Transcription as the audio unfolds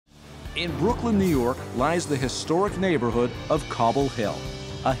In Brooklyn, New York, lies the historic neighborhood of Cobble Hill,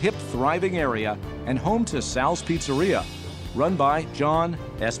 a hip, thriving area and home to Sal's Pizzeria, run by John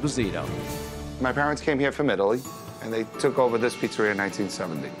Esposito. My parents came here from Italy, and they took over this pizzeria in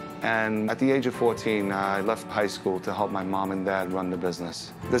 1970. And at the age of 14, I left high school to help my mom and dad run the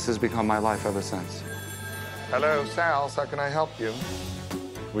business. This has become my life ever since. Hello, Sal's, how can I help you?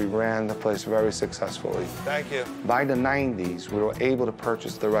 We ran the place very successfully. Thank you. By the 90s, we were able to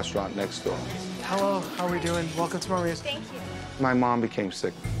purchase the restaurant next door. Hello, how are we doing? Welcome to Maria's. Thank you. My mom became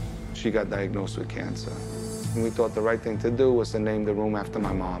sick. She got diagnosed with cancer. And we thought the right thing to do was to name the room after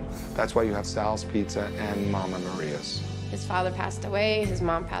my mom. That's why you have Sal's Pizza and Mama Maria's. His father passed away, his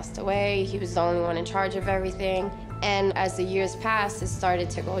mom passed away. He was the only one in charge of everything. And as the years passed, it started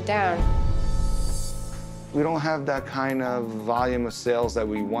to go down. We don't have that kind of volume of sales that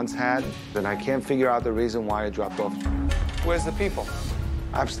we once had, and I can't figure out the reason why it dropped off. Where's the people?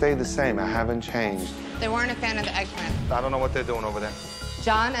 I've stayed the same. I haven't changed. They weren't a fan of the eggplant. I don't know what they're doing over there.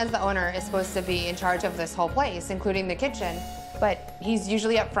 John, as the owner, is supposed to be in charge of this whole place, including the kitchen, but he's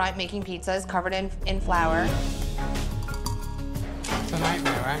usually up front making pizzas covered in flour. It's a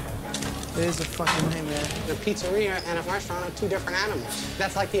nightmare, right? It is a fucking nightmare. The pizzeria and a restaurant are two different animals.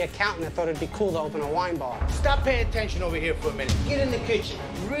 That's like the accountant that thought it'd be cool to open a wine bar. Stop paying attention over here for a minute. Get in the kitchen.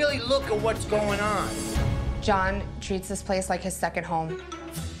 Really look at what's going on. John treats this place like his second home.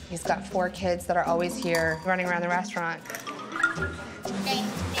 He's got 4 kids that are always here, running around the restaurant.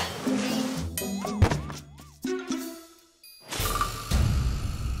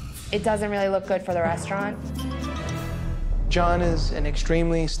 It doesn't really look good for the restaurant. John is an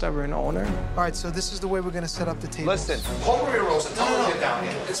extremely stubborn owner. All right, so this is the way we're gonna set up the tables. Listen, hold Maria Rosa, tell her to get down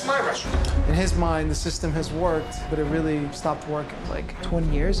here. It's my restaurant. In his mind, the system has worked, but it really stopped working like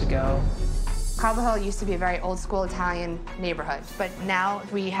 20 years ago. Cobble Hill used to be a very old-school Italian neighborhood, but now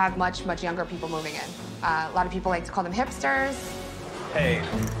we have much, much younger people moving in. A lot of people like to call them hipsters. Hey,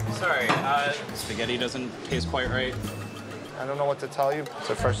 sorry, spaghetti doesn't taste quite right. I don't know what to tell you.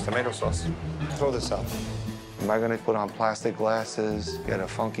 It's a fresh tomato sauce. Throw this out. Am I gonna put on plastic glasses, get a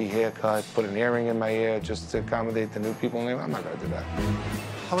funky haircut, put an earring in my ear just to accommodate the new people? I'm not gonna do that.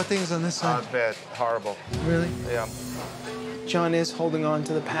 How about things on this side? Bad, horrible. Really? Yeah. John is holding on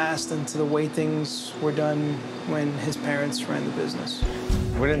to the past and to the way things were done when his parents ran the business.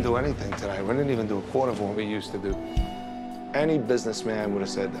 We didn't do anything tonight. We didn't even do a quarter of what we used to do. Any businessman would have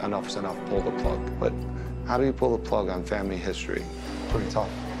said, enough's enough, pull the plug. But how do you pull the plug on family history? Pretty tough.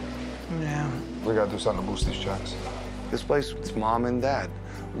 Yeah. We gotta do something to boost these checks. This place, it's mom and dad.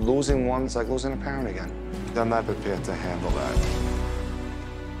 Losing one's like losing a parent again. I'm not prepared to handle that.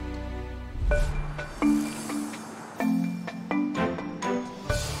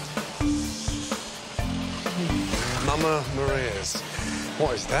 Mama Maria's.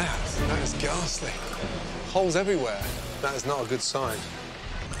 What is that? That is ghastly. Holes everywhere. That is not a good sign.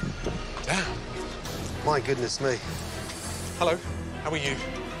 Damn. My goodness me. Hello, how are you?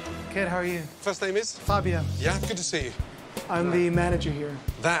 Good, how are you? First name is? Fabio. Yeah, good to see you. I'm the manager here.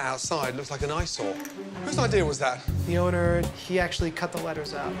 That outside looks like an eyesore. Whose idea was that? The owner, he actually cut the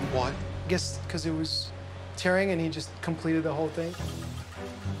letters out. Why? I guess because it was tearing and he just completed the whole thing.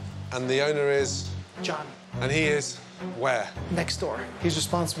 And the owner is? John. And he is where? Next door. He's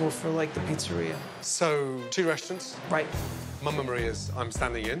responsible for, like, the pizzeria. So, 2 restaurants? Right. Mama Maria's, I'm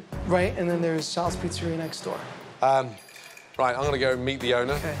standing in. Right, and then there's Sal's Pizzeria next door. Right, I'm gonna go meet the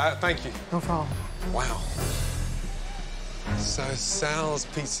owner. Okay. Thank you. No problem. Wow. So, Sal's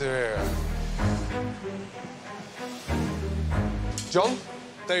Pizzeria. John,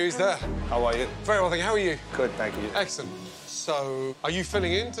 there he's there. How are you? Very well, thank you. How are you? Good, thank you. Excellent. So, are you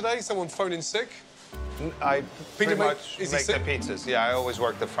filling in today? Someone phoning sick? I pretty much is he make the sick? pizzas. Yeah, I always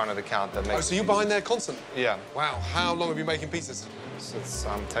work the front of the counter. Oh, so you're behind there constant? Yeah. Wow, how long have you been making pizzas? Since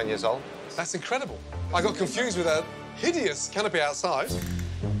I'm 10 years old. That's incredible. I got confused with a hideous canopy outside.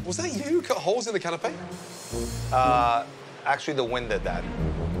 Was that you who cut holes in the canopy? Actually, the wind did that.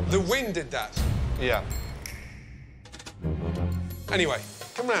 The wind did that? Yeah. Anyway,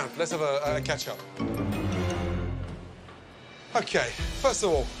 come round. Let's have a catch-up. OK, first of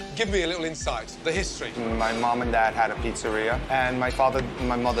all, give me a little insight, the history. My mom and dad had a pizzeria, and my father and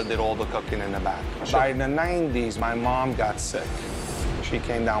my mother did all the cooking in the back. Sure. By the 90s, my mom got sick. She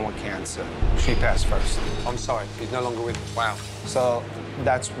came down with cancer. She passed first. I'm sorry, he's no longer with us. Wow. So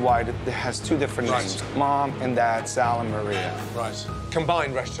that's why it has 2 different Right. names. Mom and Dad, Sal and Maria. Right.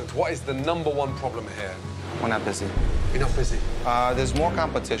 Combined restaurants, what is the #1 problem here? We're not busy. You're not busy? There's more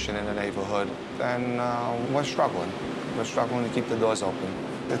competition in the neighborhood, and we're struggling. We're struggling to keep the doors open.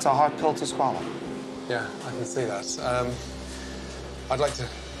 It's a hard pill to swallow. Yeah, I can see that. I'd like to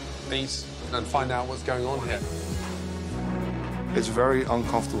eat, and find out what's going on here. It's very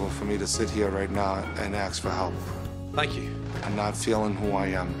uncomfortable for me to sit here right now and ask for help. Thank you. I'm not feeling who I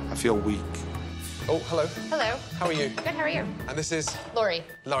am. I feel weak. Oh, hello. Hello. How are you? Good, how are you? And this is? Lori.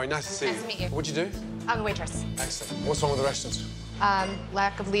 Laurie, nice to see you. Nice to meet you. What'd you do? I'm a waitress. Excellent. What's wrong with the restaurant?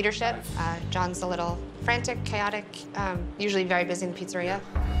 Lack of leadership. John's a little frantic, chaotic, usually very busy in the pizzeria.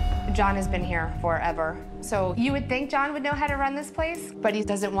 John has been here forever. So you would think John would know how to run this place, but he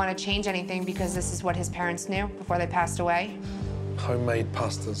doesn't want to change anything because this is what his parents knew before they passed away. Homemade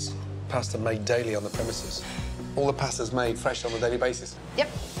pastas. Pasta made daily on the premises. All the pasta's made fresh on a daily basis. Yep.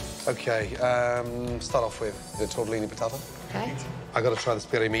 Okay, start off with the tortellini patata. Okay. I gotta try the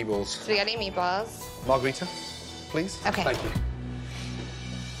spaghetti meatballs. Spaghetti meatballs. Margarita, please. Okay. Thank you.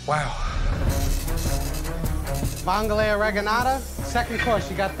 Wow. Vongole oreganata. Second course,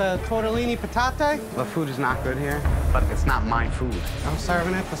 you got the tortellini patate. The food is not good here, but it's not my food. I'm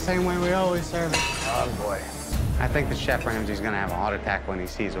serving it the same way we always serve it. Oh, boy. I think the chef Ramsay's gonna have a heart attack when he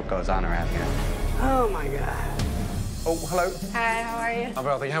sees what goes on around here. Oh, my God. Oh, hello. Hi, how are you? I'm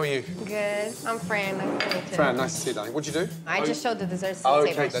well, thank you. How are you? Good. I'm Fran. Nice to meet you. Fran, nice to see you, darling. What'd you do? I just showed the desserts to Oh,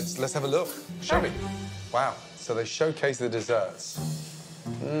 the okay, table. let's have a look. Show me. Wow, so they showcase the desserts.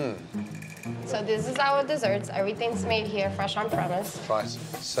 So this is our desserts. Everything's made here, fresh on premise. Right,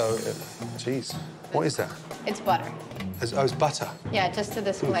 so, geez, what is that? It's butter. It's butter. Yeah, just to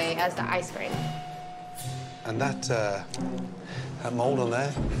display as the ice cream. And that mold on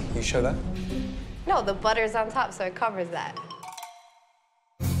there, you show that? No, the butter's on top, so it covers that.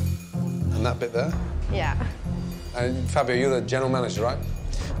 And that bit there? Yeah. And Fabio, you're the general manager, right?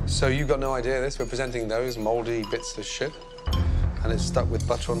 So you got no idea of this? We're presenting those moldy bits of shit, and it's stuck with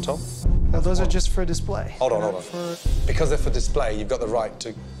butter on top? Now, those are just for display. Hold on, They're hold on. not Because they're for display, you've got the right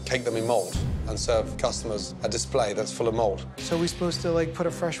to cake them in mold and serve customers a display that's full of mold. So we're supposed to, like, put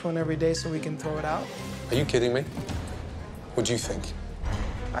a fresh one every day so we can throw it out? Are you kidding me? What do you think?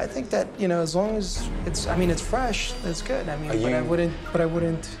 I think that, you know, as long as it's, I mean, it's fresh, that's good. I mean, but I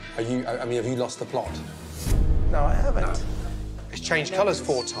wouldn't. Are you, I mean, have you lost the plot? No, I haven't. No. It's changed colours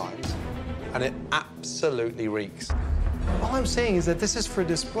 4 times, and it absolutely reeks. All I'm saying is that this is for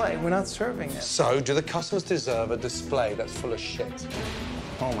display. We're not serving it. So, do the customers deserve a display that's full of shit?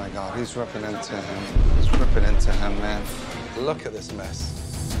 Oh, my God, he's ripping into him. He's ripping into him, man. Look at this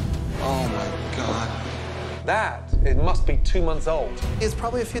mess. Oh, my God. It must be 2 months old. It's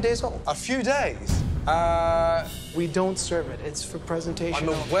probably a few days old. A few days? We don't serve it. It's for presentation.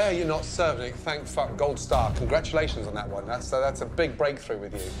 I'm aware you're not serving it. Thank fuck, gold star. Congratulations on that one. That's a big breakthrough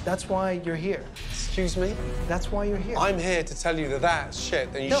with you. That's why you're here. Excuse me? That's why you're here. I'm here to tell you that that's shit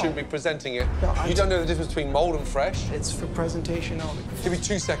and you shouldn't be presenting it. No, you don't know the difference between mold and fresh? It's for presentation only. Give me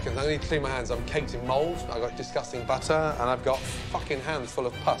 2 seconds. I need to clean my hands. I'm caked in mold. I've got disgusting butter, and I've got fucking hands full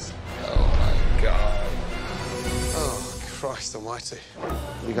of pus. Oh, my God. Oh, Christ almighty.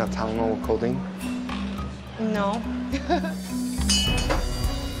 You got Tylenol with codeine? No.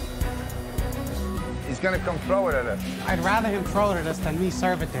 He's gonna come throw it at us. I'd rather him throw it at us than me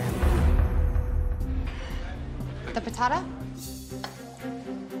serve it to him. The patata?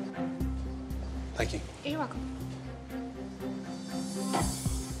 Thank you. You're welcome.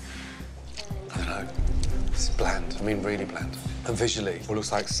 I don't know. It's bland. I mean, really bland. And visually, it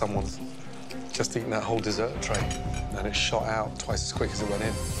looks like someone's just eaten that whole dessert tray, and it's shot out twice as quick as it went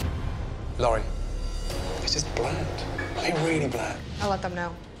in. Laurie, it's just bland. I mean, really bland. I'll let them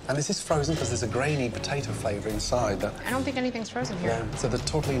know. And is this frozen? Because there's a grainy potato flavour inside that... I don't think anything's frozen here. Yeah, so the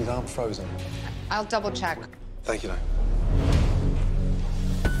tortellinis aren't frozen. I'll double check. Thank you, though.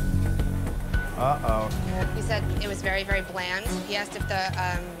 Uh-oh. He said it was very, very bland. He asked if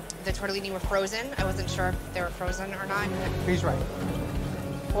the tortellini were frozen. I wasn't sure if they were frozen or not. He's right.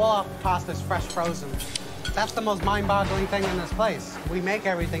 All our pasta's fresh frozen. That's the most mind-boggling thing in this place. We make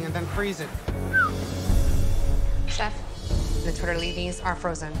everything and then freeze it. Chef, the tortellinis are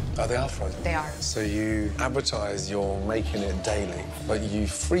frozen. Oh, they are frozen? They are. So you advertise you're making it daily, but you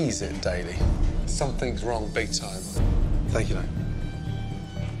freeze it daily. Something's wrong big time. Thank you, though.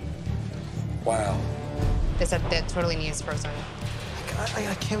 Wow. They said the tortellini is frozen.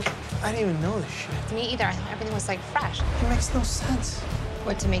 I can't. I didn't even know this shit. Me either. I thought everything was, like, fresh. It makes no sense.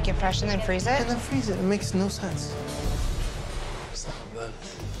 What, to make it fresh and then freeze it? And then freeze it. It makes no sense.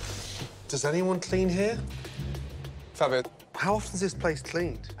 Does anyone clean here? Fabio, how often is this place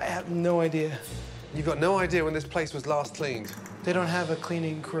cleaned? I have no idea. You've got no idea when this place was last cleaned? They don't have a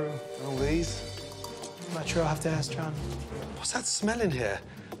cleaning crew. And all these? I'm not sure. I'll have to ask John. What's that smell in here?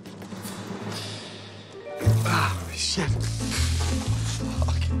 Ah, shit.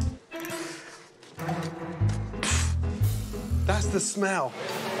 Fuck. That's the smell.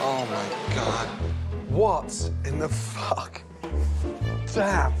 Oh, my God. What in the fuck?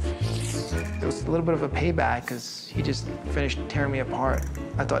 Damn. It was a little bit of a payback because he just finished tearing me apart.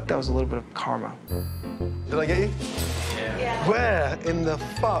 I thought that was a little bit of karma. Did I get you? Yeah. Where in the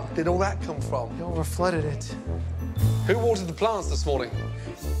fuck did all that come from? You overflooded it. Who watered the plants this morning?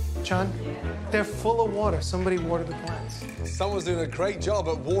 John, they're full of water. Somebody watered the plants. Someone's doing a great job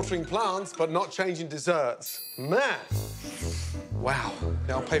at watering plants, but not changing desserts. Man. Wow.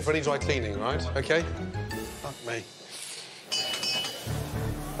 Now, I'll pay for any dry cleaning, right? Okay? Fuck me.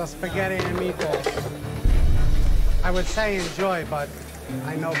 The spaghetti and meatballs. I would say enjoy, but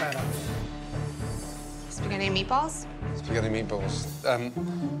I know better. Spaghetti and meatballs? Spaghetti meatballs.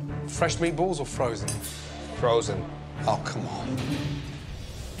 Fresh meatballs or frozen? Frozen. Oh, come on.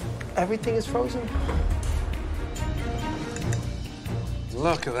 Everything is frozen?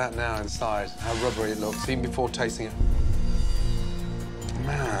 Look at that now inside, how rubbery it looks, even before tasting it.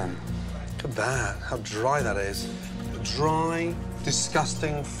 Man, look at that, how dry that is. Dry,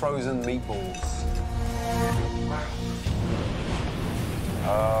 disgusting, frozen meatballs.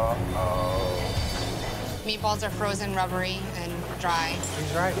 Meatballs are frozen, rubbery, and dry.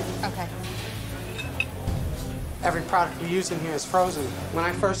 He's right. Okay. Every product we use in here is frozen. When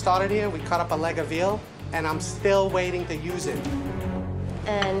I first started here, we cut up a leg of veal, and I'm still waiting to use it.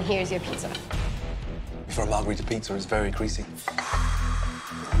 And here's your pizza. For a margherita pizza, it's very greasy.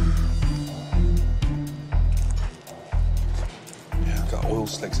 Yeah, got oil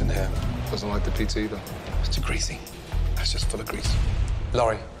slicks in here. Doesn't like the pizza either. It's too greasy. That's just full of grease.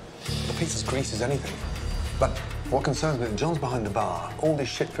 Laurie, the pizza's grease as anything. But what concerns me, John's behind the bar. All this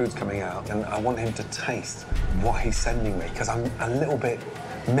shit food's coming out, and I want him to taste what he's sending me, because I'm a little bit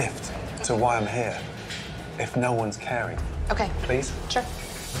miffed to why I'm here, if no one's caring. Okay. Please? Sure.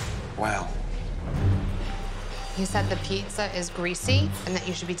 Wow. He said the pizza is greasy and that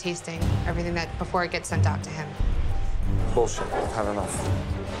you should be tasting everything that before it gets sent out to him. Bullshit. I've had enough.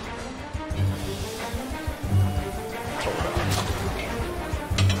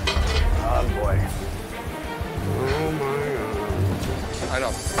 Oh, boy. Oh, my God.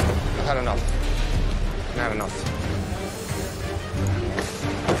 Enough. I've had enough. I've had enough.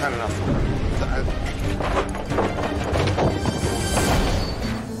 I've had enough.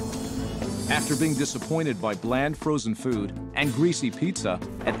 After being disappointed by bland frozen food and greasy pizza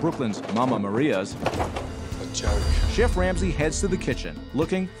at Brooklyn's Mama Maria's, A joke. Chef Ramsay heads to the kitchen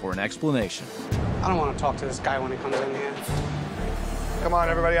looking for an explanation. I don't want to talk to this guy when he comes in here. Come on,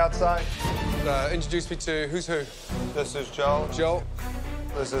 everybody outside. Introduce me to who's who? This is Joe. Joel.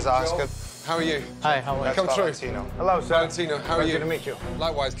 This is Oscar. Joel. How are you? Hi, how are you? Come through. Valentino. Hello, sir. Valentino, how are you? Pleasure to meet you.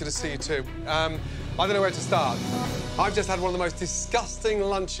 Likewise, good to see you too. I don't know where to start. I've just had one of the most disgusting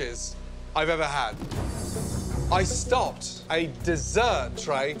lunches I've ever had. I stopped a dessert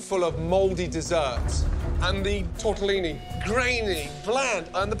tray full of mouldy desserts, and the tortellini, grainy, bland,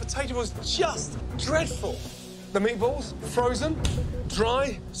 and the potato was just dreadful. The meatballs, frozen,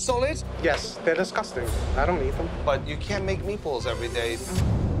 dry, solid. Yes, they're disgusting. I don't eat them. But you can't make meatballs every day.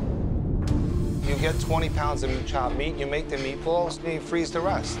 You get 20 pounds of chopped meat, you make the meatballs, and you freeze the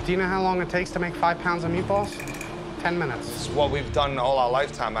rest. Do you know how long it takes to make 5 pounds of meatballs? 10 minutes. It's what we've done all our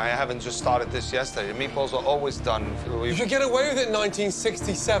lifetime. I haven't just started this yesterday. The meatballs are always done. You could get away with it in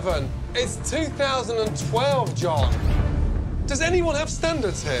 1967. It's 2012, John. Does anyone have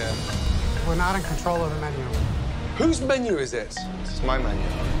standards here? We're not in control of the menu. Whose menu is it? This is my menu.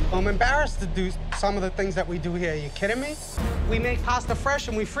 I'm embarrassed to do some of the things that we do here. Are you kidding me? We make pasta fresh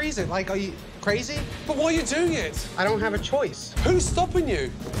and we freeze it. Like, are you crazy? But why are you doing it? I don't have a choice. Who's stopping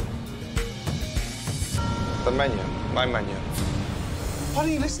you? The menu, my menu. Why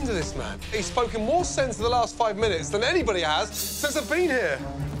don't you listen to this man? He's spoken more sense in the last 5 minutes than anybody has since I've been here.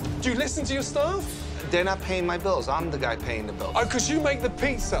 Do you listen to your staff? They're not paying my bills. I'm the guy paying the bills. Oh, because you make the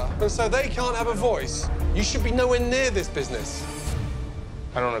pizza, and so they can't have a voice. You should be nowhere near this business.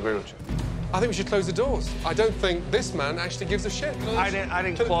 I don't agree with you. I think we should close the doors. I don't think this man actually gives a shit. I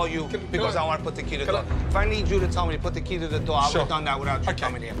didn't call you because I want to put the key to the door. If I need you to tell me to put the key to the door, I would have done that without you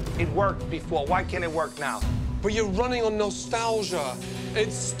coming here. It worked before. Why can't it work now? But you're running on nostalgia.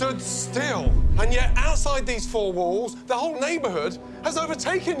 It stood still. And yet, outside these four walls, the whole neighborhood has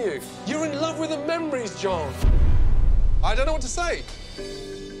overtaken you. You're in love with the memories, John. I don't know what to say.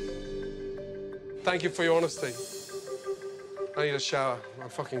 Thank you for your honesty. I need a shower. I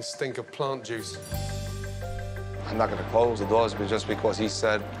fucking stink of plant juice. I'm not going to close the doors just because he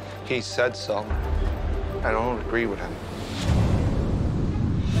said so. I don't agree with him.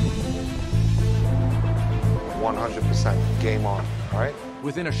 100% game on, all right?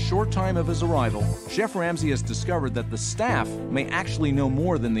 Within a short time of his arrival, Chef Ramsay has discovered that the staff may actually know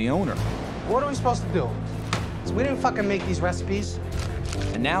more than the owner. What are we supposed to do? 'Cause we didn't fucking make these recipes.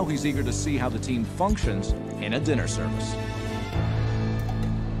 And now he's eager to see how the team functions in a dinner service.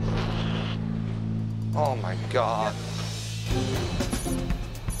 Oh my God.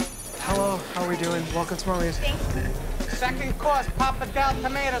 Hello, how are we doing? Welcome to Marie's. Second course, pappardelle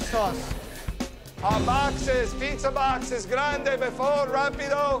tomato sauce. Boxes, pizza boxes, grande, before,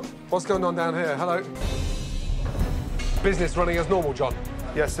 rapido. What's going on down here? Hello. Business running as normal, John.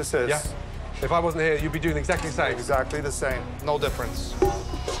 Yes, this is. Yeah. If I wasn't here, you'd be doing exactly the same. Exactly the same. No difference.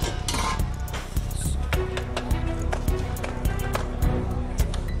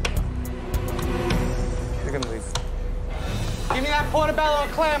 You're gonna leave. Give me that portobello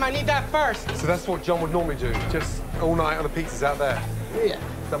clam. I need that first. So that's what John would normally do, just all night on the pizzas out there. Yeah.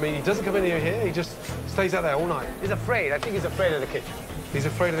 I mean, he doesn't come in here, he just stays out there all night. He's afraid. I think he's afraid of the kitchen. He's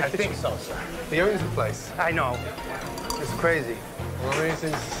afraid of the kitchen? I think so, sir. He owns the place. I know. It's crazy. Well, I mean, it's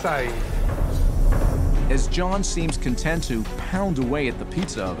insane. As John seems content to pound away at the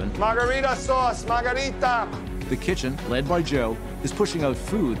pizza oven, Margarita sauce, margarita. the kitchen, led by Joe, is pushing out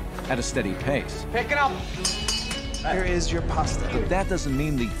food at a steady pace. Pick it up. Here is your pasta. But that doesn't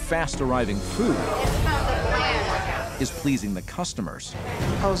mean the fast-arriving food is pleasing the customers.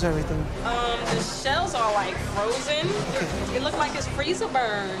 How's everything? The shells are like frozen. It looked like it's freezer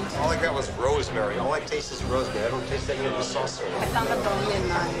burned. All I got was rosemary. All I taste is rosemary. I don't taste any of the sauce. I found a bone in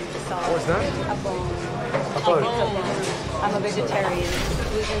the sauce. What's that? A bone. A bone? I'm a vegetarian.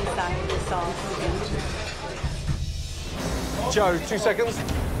 Who's inside the sauce? Joe, 2 seconds.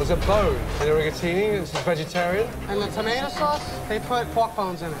 There's a bone in a rigatoni, and she's vegetarian. And the tomato sauce, they put pork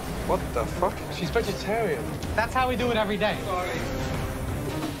bones in it. What the fuck? She's vegetarian. That's how we do it every day.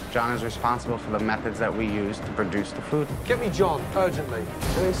 John is responsible for the methods that we use to produce the food. Get me John, urgently.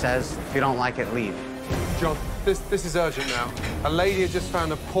 He says, if you don't like it, leave. John, this is urgent now. A lady had just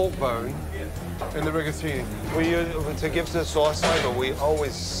found a pork bone in the rigatoni. To give to the sauce flavor, we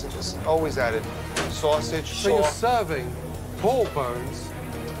always added sausage, So you're salt. serving pork bones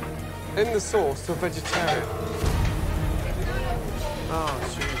in the sauce to a vegetarian. Oh,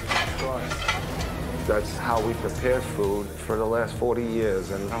 Jesus Christ. That's how we prepare food for the last 40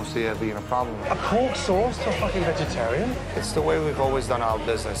 years, and I don't see it being a problem. A pork sauce to a fucking vegetarian? It's the way we've always done our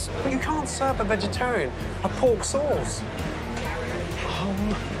business. But you can't serve a vegetarian a pork sauce.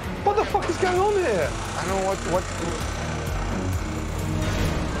 What the fuck is going on here? I don't know what...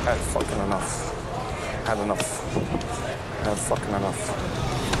 Had fucking enough. Had enough. Had fucking enough.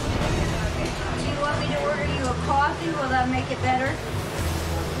 Do you want me to order you a coffee? Will that make it better?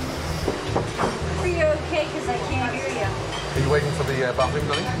 Are you okay? Because I can't hear you. Are you waiting for the bathroom,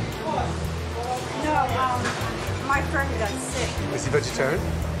 darling? No, my friend got sick. Is he vegetarian?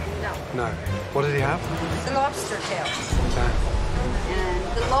 No. No. What did he have? The lobster tail. And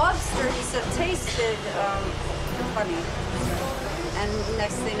the lobster, he said, tasted funny. And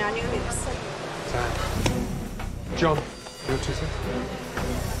next thing I knew, he was sick. John, you want 2 seconds?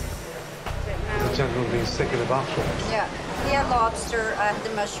 The gentleman being sick in the bathroom. Yeah. He had lobster, I had the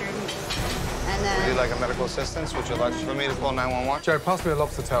mushroom, and then... Would you like a medical assistance? Would you like for me to call 911? Joe, pass me a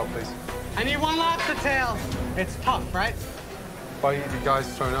lobster tail, please. I need 1 lobster tail. It's tough, right? Why the guy's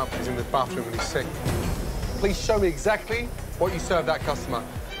thrown up? He's in the bathroom and he's sick. Please show me exactly what you served that customer.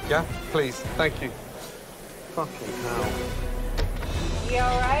 Yeah? Please. Thank you. Fucking hell. You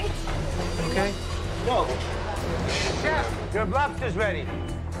all right? Okay. No. Chef, your lobster's ready.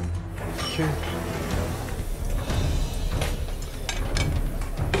 Okay.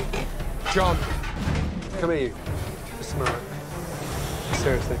 John, come here, you. Just smell it.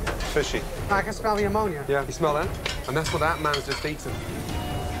 Seriously. Fishy. I can smell the ammonia. Yeah, you smell that? And that's what that man's just eaten.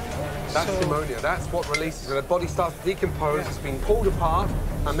 That's ammonia. That's what releases. When the body starts to decompose, it's being pulled apart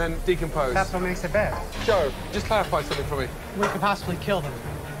and then decomposed. That's what makes it bad. Joe, just clarify something for me. We could possibly kill them.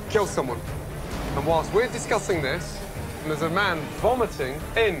 Kill someone. And whilst we're discussing this, and there's a man vomiting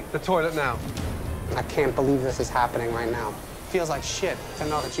in the toilet now. I can't believe this is happening right now. Feels like shit to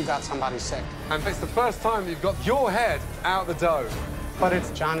know that you got somebody sick. And it's the first time you've got your head out the dough. But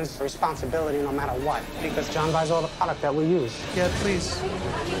it's John's responsibility no matter what, because John buys all the product that we use. Yeah, please.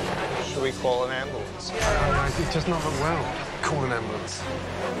 Should we call an ambulance? He's just not well. Call an ambulance.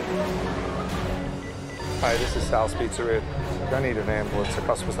 Hi, this is Sal's Pizzeria. I need an ambulance. The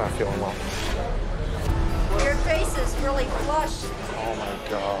customer's not feeling well. Your face is really flushed. Oh, my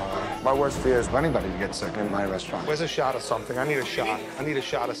God. My worst fear is for anybody to get sick in my restaurant. Where's a shot of something? I need a shot. I need a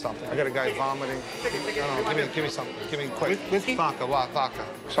shot of something. I got a guy vomiting. No, give me something. Give me quick. With vodka. What? Vodka.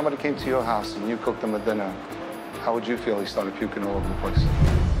 Somebody came to your house and you cooked them a dinner How would you feel he started puking all over the place?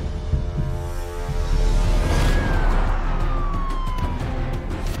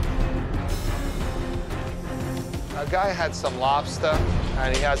 A guy had some lobster,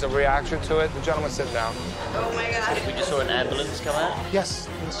 and he has a reaction to it. The gentleman, sit down. Oh my God. We just saw an ambulance come out? Yes.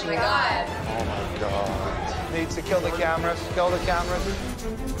 Oh my God. Oh my God. Need to kill the cameras. Kill the cameras.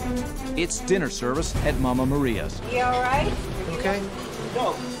 It's dinner service at Mama Maria's. You all right? Okay.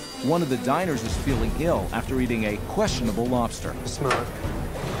 No. One of the diners is feeling ill after eating a questionable lobster. Smoke.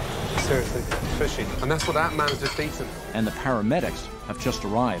 Seriously, fishy. And that's what that man's just eaten. And the paramedics have just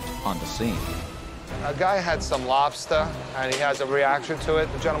arrived on the scene. A guy had some lobster, and he has a reaction to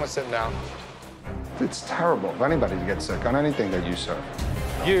it. The gentleman, sit down. It's terrible for anybody to get sick on anything that you serve.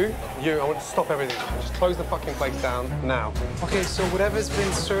 You, I want to stop everything. Just close the fucking place down now. Okay, so whatever's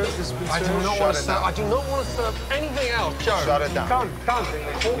been served has been served. I do not want to serve anything else, Joe. Shut it down. Done. Talk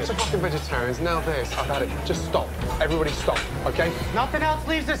to fucking vegetarians. Now this. I've had it. Just stop. Everybody stop, okay? Nothing else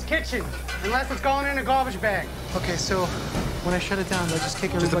leaves this kitchen unless it's going in a garbage bag. Okay, so when I shut it down, do I just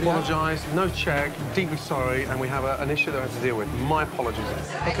kick everybody out? Just apologise, no check, deeply sorry, and we have an issue that I have to deal with. My apologies.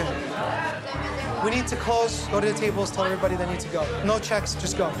 Okay. We need to close, go to the tables, tell everybody they need to go. No checks,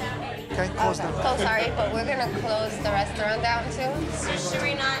 just go. Okay, close them. So sorry, but we're gonna close the restaurant down too. So should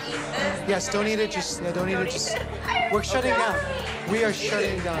we not eat this? Yes, don't eat it, don't eat it. We're shutting down. We are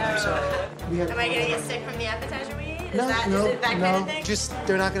shutting down, I'm sorry. Am I gonna get sick from the appetizer we eat? No, is it that kind of thing? just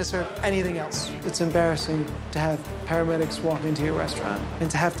they're not going to serve anything else. It's embarrassing to have paramedics walk into your restaurant and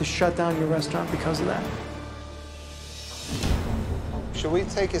to have to shut down your restaurant because of that. Should we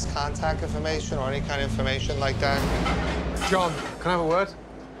take his contact information or any kind of information like that? John, can I have a word?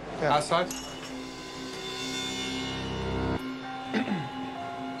 Yeah. Outside?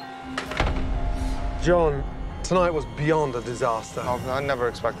 John, tonight was beyond a disaster. Oh, I never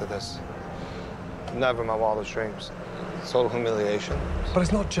expected this. Never in my wildest dreams. Total humiliation. But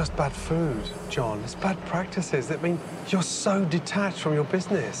it's not just bad food, John. It's bad practices. I mean, you're so detached from your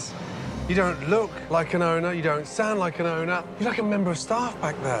business. You don't look like an owner. You don't sound like an owner. You're like a member of staff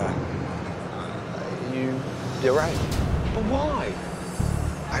back there. You're right. But why?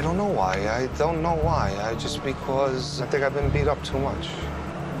 I don't know why. I don't know why. Because I think I've been beat up too much.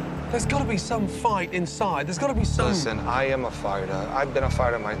 There's got to be some fight inside. There's got to be some... Listen, I am a fighter. I've been a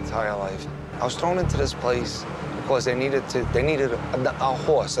fighter my entire life. I was thrown into this place because they needed a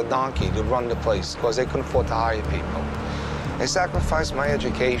horse, a donkey, to run the place because they couldn't afford to hire people. They sacrificed my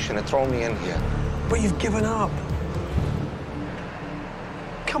education and throw me in here. But you've given up.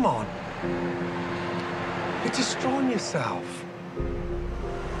 Come on. You're destroying yourself.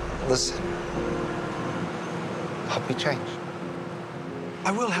 Listen, help me change.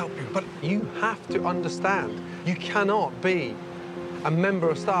 I will help you, but you have to understand. You cannot be a member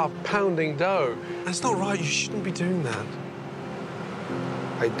of staff pounding dough. That's not right. You shouldn't be doing that.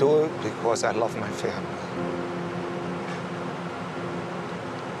 I do it because I love my family.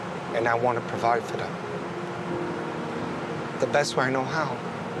 And I want to provide for them. The best way I know how.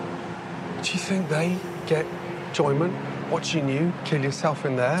 Do you think they get enjoyment watching you kill yourself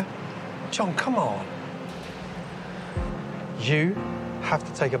in there? John, come on. You have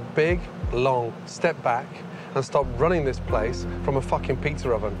to take a big, long step back and stop running this place from a fucking pizza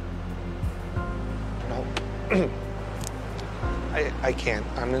oven. No. I can't.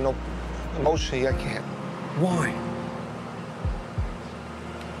 I mean, no, emotionally, I can't. Why?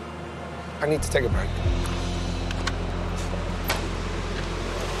 I need to take a break.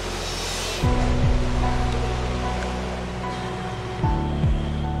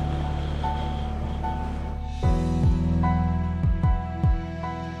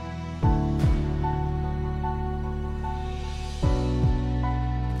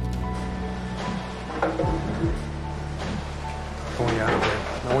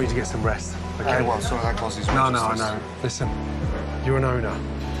 I want you to get some rest, okay? Well, so that causes No, I know. Listen, you're an owner.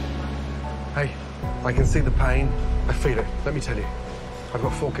 Hey, I can see the pain. I feel it. Let me tell you. I've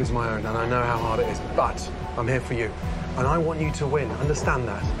got 4 kids of my own, and I know how hard it is, but I'm here for you. And I want you to win. Understand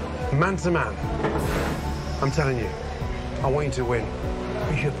that. Man to man. I'm telling you, I want you to win.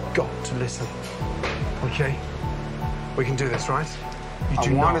 But you've got to listen, okay? We can do this, right?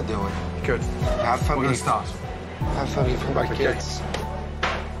 I want to do it. Good. Have fun. We're going to start. Have fun for my kids.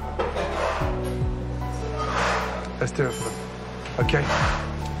 Let's do it for them, okay?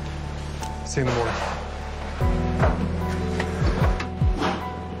 See you in the morning.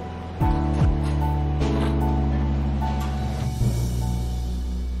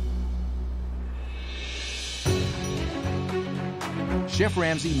 Chef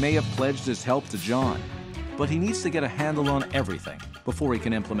Ramsay may have pledged his help to John, but he needs to get a handle on everything before he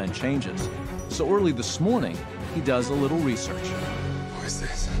can implement changes. So early this morning, he does a little research. What is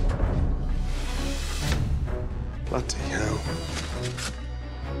this? Bloody hell.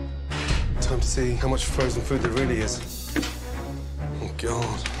 Time to see how much frozen food there really is. Oh,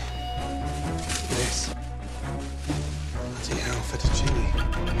 God. This. Bloody hell, fettuccine.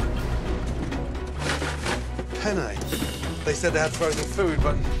 Penne. They said they had frozen food,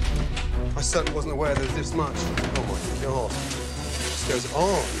 but I certainly wasn't aware there was this much. Oh, my God. This goes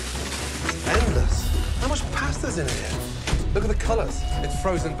on. It's endless. How much pasta's in here? Look at the colours. It's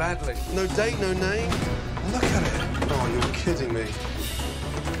frozen badly. No date, no name. Look at it. Oh, you're kidding me.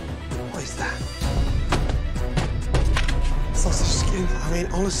 What is that? Sausage skin. I mean,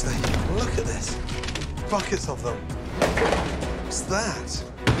 honestly, look at this. Buckets of them. What's that?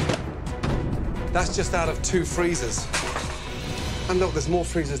 That's just out of 2 freezers. And look, there's more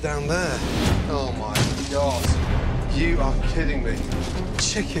freezers down there. Oh, my God. You are kidding me.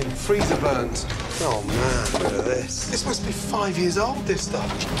 Chicken, freezer burnt. Oh, man, look at this. This must be 5 years old, this stuff.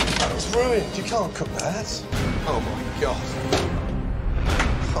 It's ruined. You can't cook that. Oh, my God.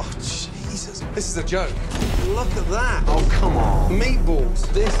 Oh, Jesus. This is a joke. Look at that. Oh, come on. Meatballs.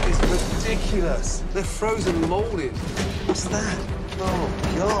 This is ridiculous. They're frozen molded. What's that? Oh,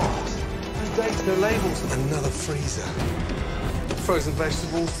 God. No dates, no labels. Another freezer. Frozen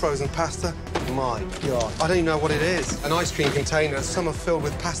vegetables, frozen pasta. My God. I don't even know what it is. An ice cream container, some are filled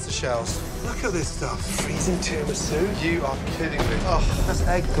with pasta shells. Look at this stuff. Freezing tiramisu. You are kidding me. Oh, that's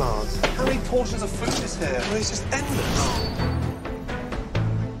eggplant. How many portions of food is here? I mean, it's just endless.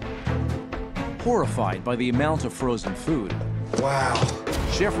 Horrified by the amount of frozen food, wow.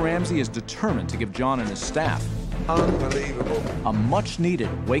 Chef Ramsay is determined to give John and his staff unbelievable a much-needed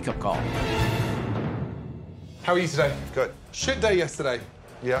wake-up call. How are you today? Good. Shit day yesterday.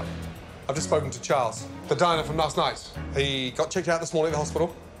 Yeah. I've just spoken to Charles, the diner from last night. He got checked out this morning at the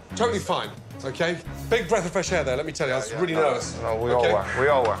hospital. Totally fine, OK? Big breath of fresh air there, let me tell you. I was really nervous. No, we all were. We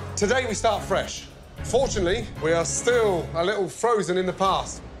all were. Today we start fresh. Fortunately, we are still a little frozen in the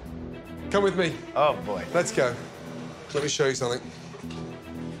past. Come with me. Oh, boy. Let's go. Let me show you something.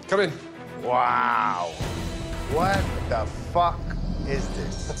 Come in. Wow. What the fuck is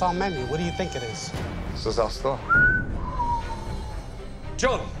this? That's our menu. What do you think it is? This is our store.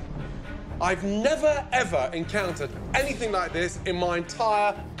 John, I've never, ever encountered anything like this in my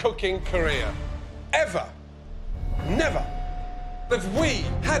entire cooking career. Ever. Never. If we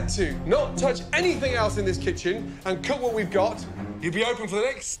had to not touch anything else in this kitchen and cook what we've got, you'd be open for the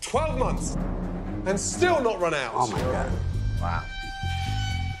next 12 months and still not run out. Oh, my God. Wow.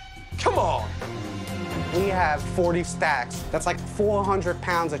 Come on. We have 40 stacks. That's like 400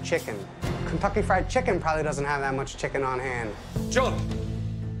 pounds of chicken. Kentucky Fried Chicken probably doesn't have that much chicken on hand. John,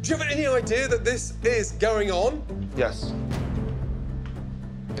 do you have any idea that this is going on? Yes.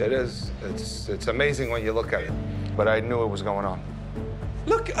 It is. It's amazing when you look at it. But I knew it was going on.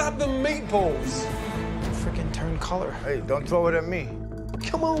 Look at the meatballs. Freaking turn color. Hey, don't throw it at me.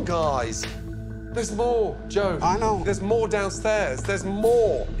 Come on, guys. There's more, Joe. I know. There's more downstairs. There's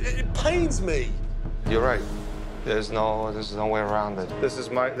more. It pains me. You're right. There's no way around it. This is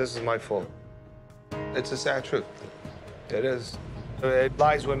my fault. It's a sad truth. It is. It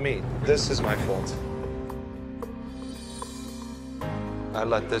lies with me. This is my fault. I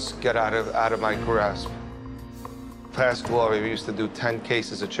let this get out of my grasp. Past glory, we used to do 10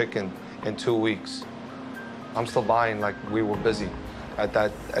 cases of chicken in 2 weeks. I'm still buying like we were busy at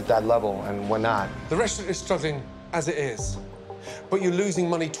that level, and we're not. The restaurant is struggling as it is, but you're losing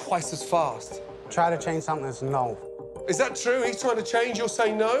money twice as fast. Try to change something that's no. Is that true? He's trying to change, you're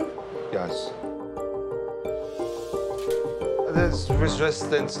saying no? Yes. There's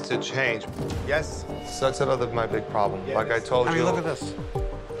resistance to change. Yes. So that's another my big problem. Yes. Like I told you. I mean, look at this.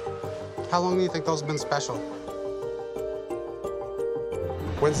 How long do you think those have been special?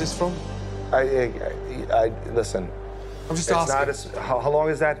 When's this from? I listen. I'm just it's asking. Not how long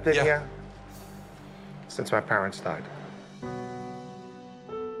has that been Yeah. here? Since my parents died.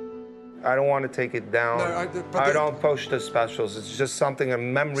 I don't want to take it down. No, I don't post the specials. It's just something, a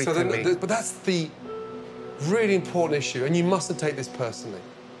memory to me. But that's the really important issue, and you mustn't take this personally.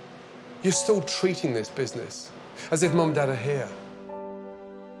 You're still treating this business as if Mum and Dad are here.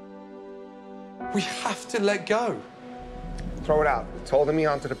 We have to let go. Throw it out. It's holding me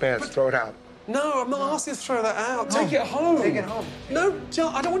onto the pants. Throw it out. No, I'm not asking you to throw that out. Take it home. Take it home. No,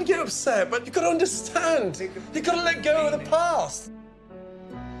 John, I don't want to get upset, but you've got to understand. You've got to let go of the past.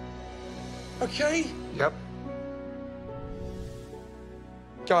 Okay? Yep.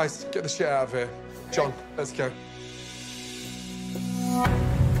 Guys, get the shit out of here. John, let's go.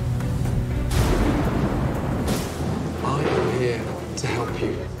 I am here to help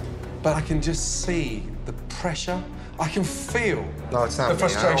you, but I can just see the pressure. I can feel No, it's not the me.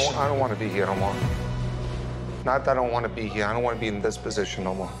 frustration. I don't want to be here no more. Not that I don't want to be here. I don't want to be in this position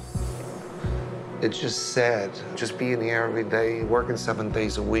no more. It's just sad, just being here every day, working 7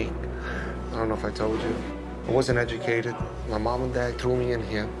 days a week. I don't know if I told you. I wasn't educated. My mom and dad threw me in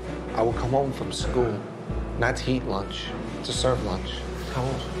here. I would come home from school, not to eat lunch, to serve lunch. How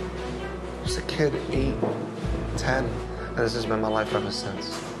old? I was a kid, 8, 10, and this has been my life ever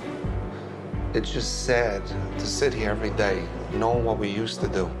since. It's just sad to sit here every day, knowing what we used to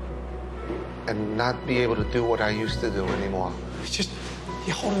do, and not be able to do what I used to do anymore. It's just,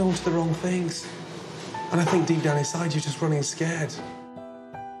 you're holding on to the wrong things. And I think deep down inside, you're just running scared.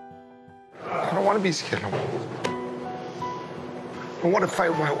 I don't want to be scared no more. I want to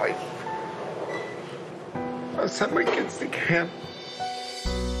fight my wife. I sent my kids to camp.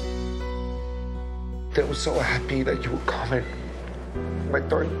 They were so happy that you were coming. My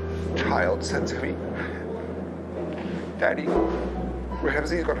third child said to me, Daddy,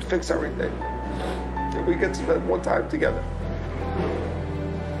 Ramsay's gonna fix everything. And we get to spend more time together.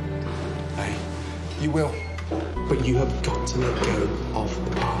 Hey, you will. But you have got to let go of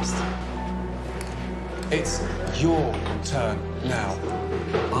the past. It's your turn now.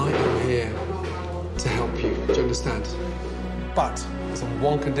 I am here to help you. Do you understand? But there's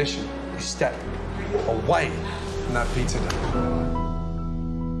one condition. You step away from that pizza dough.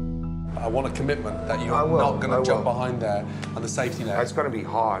 I want a commitment that you're not going to jump behind there and the safety net. It's going to be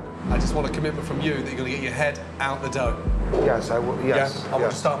hard. I just want a commitment from you that you're going to get your head out the dough. Yes, I will. Yes. Yeah? I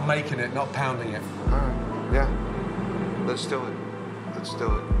want to start making it, not pounding it. All right. Yeah. Let's do it. Let's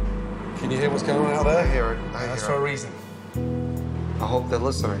do it. Can you hear what's going on out there? I hear it. That's for a reason. I hope they're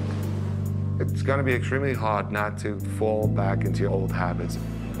listening. It's going to be extremely hard not to fall back into your old habits,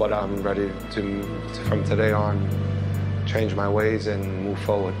 but I'm ready to, from today on, change my ways and move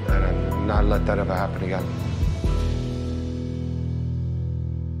forward and not let that ever happen again.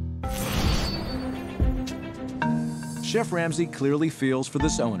 Chef Ramsay clearly feels for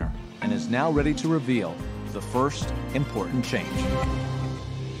this owner and is now ready to reveal the first important change.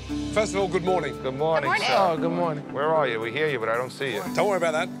 First of all, good morning. Good morning, Good morning. sir. Oh, good morning. Where are you? We hear you, but I don't see you. Don't worry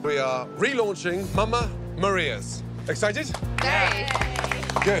about that. We are relaunching Mama Maria's. Excited? Yay.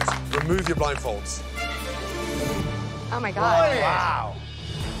 Good. Remove your blindfolds. Oh my God. Wow.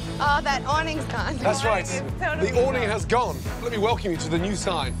 Oh, that awning's gone. That's right. Totally The awning has gone. Let me welcome you to the new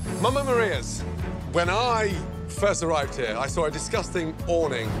sign, Mama Maria's. When I first arrived here, I saw a disgusting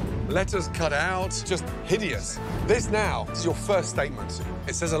awning. Letters cut out, just hideous. This now is your first statement.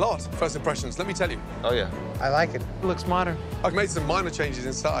 It says a lot, first impressions, let me tell you. Oh, yeah. I like it. It looks modern. I've made some minor changes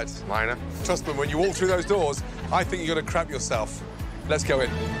inside. Minor? Trust me, when you walk through those doors, I think you're gonna crap yourself. Let's go in.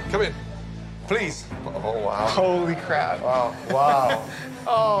 Come in. Please. Oh, wow. Holy crap. Wow. Wow.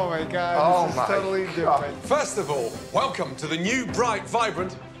 Oh, my God. Oh, This is my totally God. different. First of all, welcome to the new, bright,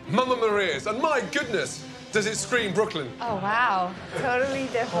 vibrant Mama Maria's. And my goodness, does it scream Brooklyn. Oh, wow. Totally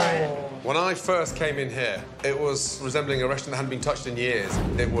different. When I first came in here, it was resembling a restaurant that hadn't been touched in years.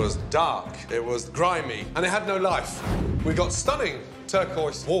 It was dark, it was grimy, and it had no life. We got stunning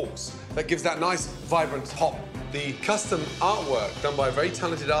turquoise walls that gives that nice, vibrant pop. The custom artwork done by a very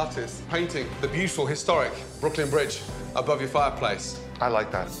talented artist painting the beautiful, historic Brooklyn Bridge above your fireplace. I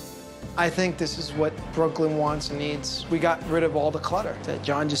like that. I think this is what Brooklyn wants and needs. We got rid of all the clutter that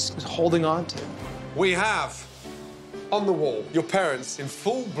John just was holding on to. We have on the wall your parents in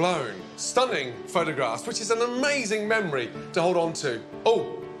full-blown, stunning photographs, which is an amazing memory to hold on to.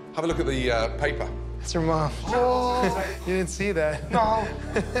 Oh, have a look at the paper. It's her mom. Oh. You didn't see that. No,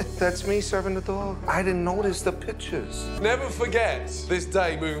 that's me serving the dog. I didn't notice the pictures. Never forget this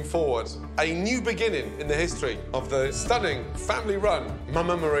day moving forward. A new beginning in the history of the stunning, family-run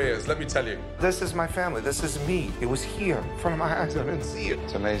Mama Maria's, let me tell you. This is my family. This is me. It was here in front of my eyes. I didn't see it.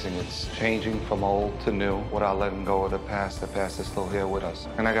 It's amazing. It's changing from old to new without letting go of the past. The past is still here with us.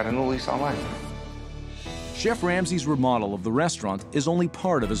 And I got a new lease on life. Chef Ramsay's remodel of the restaurant is only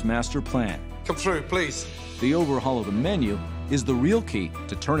part of his master plan. Come through, please. The overhaul of the menu is the real key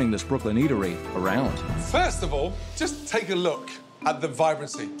to turning this Brooklyn eatery around. First of all, just take a look at the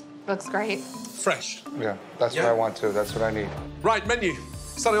vibrancy. Looks great. Fresh. Yeah, that's what I want to. That's what I need. Right, menu.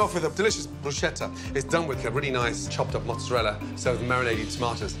 Starting off with a delicious bruschetta. It's done with a really nice chopped up mozzarella, served with marinated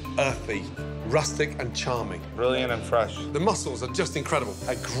tomatoes. Earthy, rustic and charming. Brilliant and fresh. The mussels are just incredible.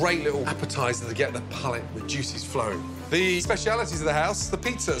 A great little appetizer to get the palate with juices flowing. The specialities of the house, the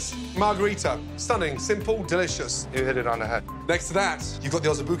pizzas. Margherita, stunning, simple, delicious. You hit it on the head. Next to that, you've got the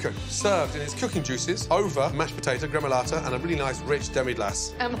ossobuco, served in its cooking juices over mashed potato, gremolata, and a really nice, rich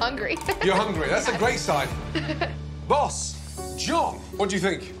demi-glace. I'm hungry. You're hungry. That's a great sign. Boss, John, what do you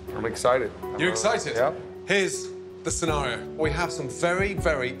think? I'm excited. You're excited? Yep. Here's the scenario. We have some very,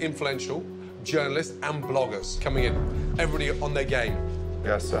 very influential journalists and bloggers coming in. Everybody on their game.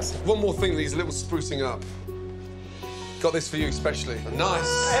 Yes, sir. One more thing, these little sprucing up. Got this for you especially.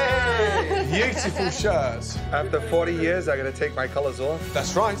 Nice. Hey! Beautiful shirt. After 40 years, I gotta take my colors off?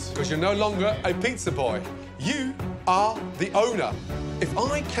 That's right, because you're no longer a pizza boy. You are the owner. If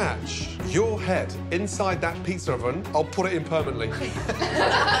I catch your head inside that pizza oven, I'll put it in permanently.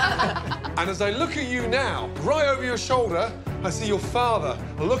 And as I look at you now, right over your shoulder, I see your father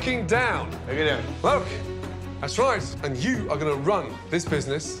looking down. Look at him. Look, that's right. And you are going to run this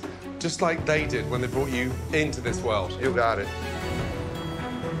business just like they did when they brought you into this world. You got it.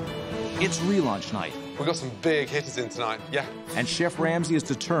 It's relaunch night. We've got some big hitters in tonight, yeah. And Chef Ramsay is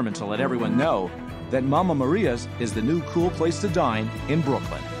determined to let everyone know that Mama Maria's is the new cool place to dine in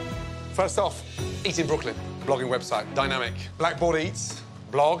Brooklyn. First off, Eat in Brooklyn, blogging website, dynamic. Blackboard Eats,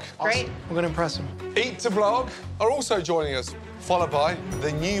 blog. Great. We're going to impress him. Eat to Blog are also joining us, followed by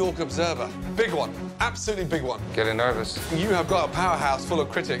the New York Observer. Big one, absolutely big one. Getting nervous. You have got a powerhouse full of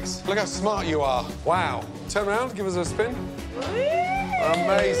critics. Look how smart you are. Wow. Turn around, give us a spin.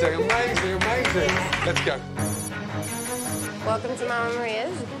 Amazing, amazing, amazing. Let's go. Welcome to Mama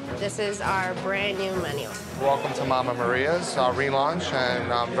Maria's. This is our brand new menu. Welcome to Mama Maria's, our relaunch,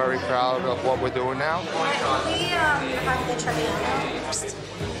 and I'm very proud of what we're doing now. We have the chutney.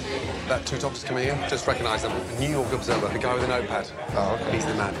 That two doctors coming in, just recognise them. New York Observer, the guy with the notepad. Oh, okay. He's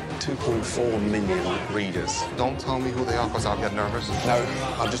the man. 2.4 million readers. Don't tell me who they are, because I'll get nervous. No,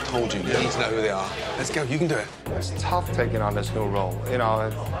 I've just told you. You need to know who they are. Let's go, you can do it. It's tough taking on this new role. You know,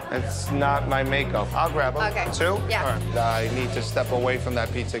 it's not my makeup. I'll grab them. Okay. Two? Yeah. All right. I need to step away from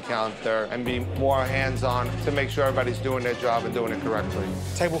that pizza counter and be more hands-on to make sure everybody's doing their job and doing it correctly.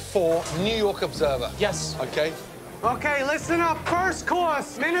 Table 4, New York Observer. Yes. Okay. Okay, listen up. First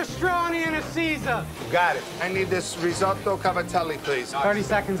course, minestrone and a Caesar. Got it. I need this risotto cavatelli, please. 30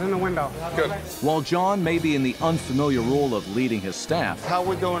 seconds in the window. Good. While John may be in the unfamiliar role of leading his staff, How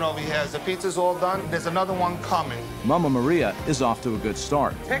we're doing over here is the pizza's all done. There's another one coming. Mama Maria is off to a good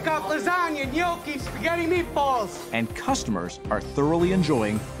start. Pick up lasagna, gnocchi, spaghetti meatballs. And customers are thoroughly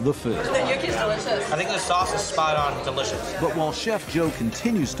enjoying the food. The gnocchi's delicious. I think the sauce is spot on, delicious. But while Chef Joe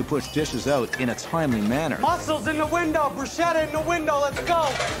continues to push dishes out in a timely manner, Mussels in the window, bruschetta in the window, let's go.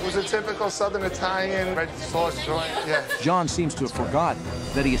 It was a typical Southern Italian red sauce joint. Yeah. John seems to have forgotten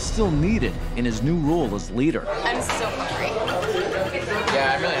that he is still needed in his new role as leader. I'm so hungry.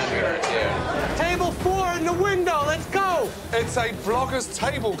 Yeah, I'm really hungry too. Table 4 in the window, let's go. It's a vlogger's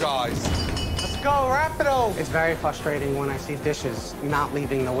table, guys. Let's go, rapido. It's very frustrating when I see dishes not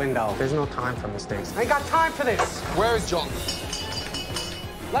leaving the window. There's no time for mistakes. I ain't got time for this. Where is John?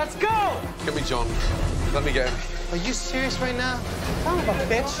 Let's go. Get me John. Let me get him. Are you serious right now? Son of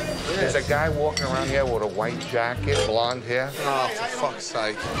a bitch. There's a guy walking around here with a white jacket, blonde hair. Oh, for fuck's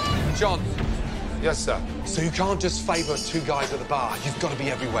sake. John. Yes, sir. So you can't just favour two guys at the bar. You've got to be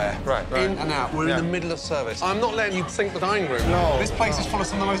everywhere. Right. In and out. We're in the middle of service. I'm not letting you sink the dining room. No. This place is full of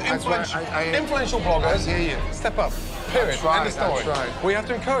some of the most That's influential, right. influential bloggers. I hear you. Step up. Period. That's right, End of story. that's right. We have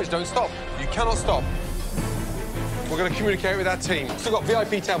to encourage. Don't stop. You cannot stop. We're going to communicate with our team. Still got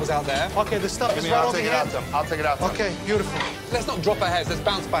VIP tables out there. Okay, the stuff is right I'll over take it here. out to them. I'll take it out to them. Okay, beautiful. Let's not drop our heads. Let's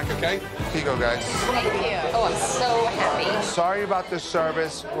bounce back, okay? Here you go, guys. Thank you. Oh, I'm so happy. Sorry about the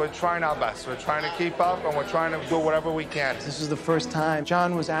service. We're trying our best. We're trying to keep up, and we're trying to do whatever we can. This is the first time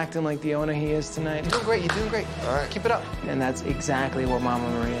John was acting like the owner he is tonight. You're doing great. You're doing great. All right. Keep it up. And that's exactly what Mama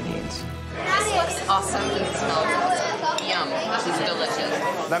Maria needs. This looks awesome. It smells awesome. Yum. This is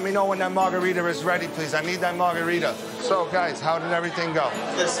delicious. Let me know when that margarita is ready, please. I need that margarita. So, guys, how did everything go?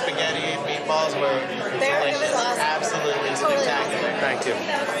 The spaghetti and meatballs were delicious. awesome. Absolutely spectacular. Thank you.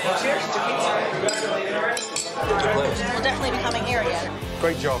 We'll definitely be coming here again.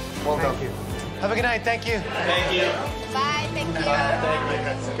 Great job. Well done. Thank you. Have a good night. Thank you. Thank you. Bye, thank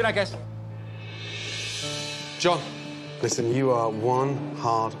you. Good night, guys. John, listen, you are one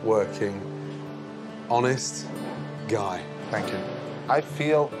hard-working, honest guy. Thank you. I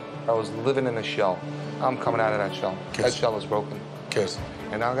feel I was living in a shell. I'm coming out of that shell. Good. That shell is broken. Good.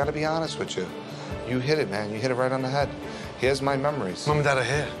 And I gotta be honest with you. You hit it, man. You hit it right on the head. Here's my memories. Mum and Dad are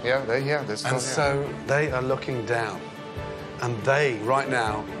here. Yeah, they're here. They're still And here. so they are looking down. And they, right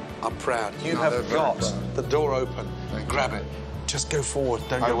now, are proud. You No, they're have very got proud. the door open. Thank you. Grab it. Just go forward.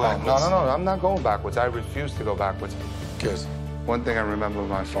 Don't I go will. backwards. No, I'm not going backwards. I refuse to go backwards. Good. One thing I remember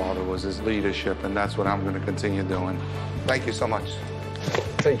my father was his leadership, and that's what I'm going to continue doing. Thank you so much.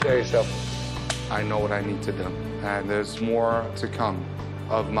 Take care of yourself. I know what I need to do, and there's more to come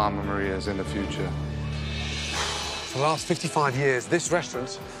of Mama Maria's in the future. For the last 55 years, this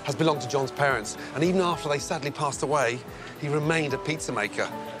restaurant has belonged to John's parents, and even after they sadly passed away, he remained a pizza maker.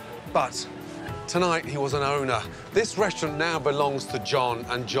 But tonight, he was an owner. This restaurant now belongs to John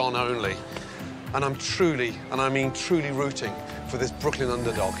and John only. And I'm truly, and I mean truly, rooting for this Brooklyn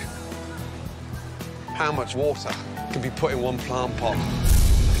underdog. How much water can be put in one plant pot?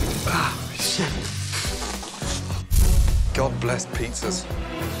 Ah, shit. God bless pizzas.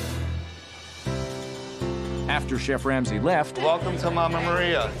 After Chef Ramsay left, welcome to Mama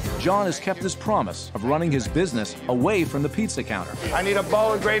Maria. John has kept his promise of running his business away from the pizza counter. I need a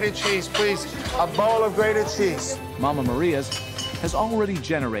bowl of grated cheese, please. A bowl of grated cheese. Mama Maria's has already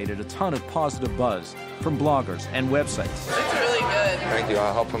generated a ton of positive buzz from bloggers and websites. It's really good. Thank you.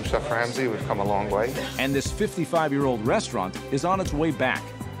 Our help from Chef Ramsay. We've come a long way. And this 55-year-old restaurant is on its way back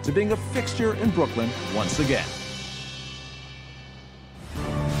to being a fixture in Brooklyn once again.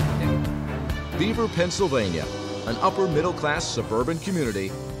 Beaver, Pennsylvania, an upper-middle-class suburban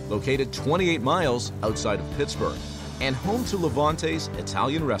community located 28 miles outside of Pittsburgh and home to Levante's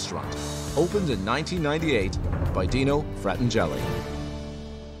Italian restaurant, opened in 1998 by Dino Fratangeli.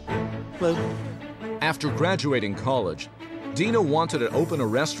 Hello. After graduating college, Dino wanted to open a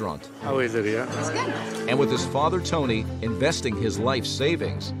restaurant. How is it here? It's good. And with his father, Tony, investing his life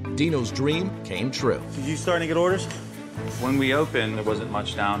savings, Dino's dream came true. Did you starting to get orders? When we opened, there wasn't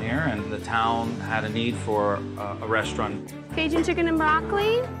much down here, and the town had a need for a restaurant. Cajun chicken and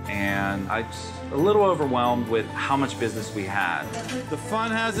broccoli. And I was a little overwhelmed with how much business we had. The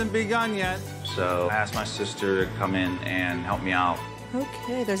fun hasn't begun yet. So I asked my sister to come in and help me out.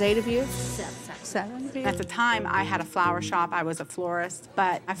 Okay, there's 8 of you. 7 of you. At the time, I had a flower shop. I was a florist,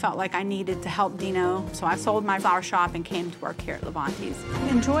 but I felt like I needed to help Dino, so I sold my flower shop and came to work here at Levante's.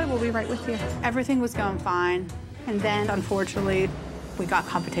 Enjoy, we'll be right with you. Everything was going fine, and then, unfortunately, we got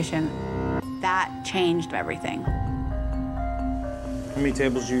competition. That changed everything. How many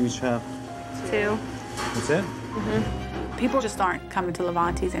tables do you each have? 2. That's it? Mm-hmm. People just aren't coming to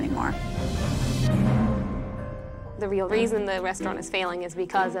Levante's anymore. The real reason the restaurant is failing is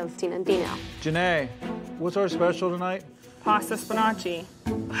because of Tina and Dino. Janae, what's our special tonight? Pasta spinaci.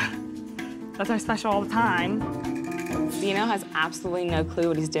 That's our special all the time. Dino has absolutely no clue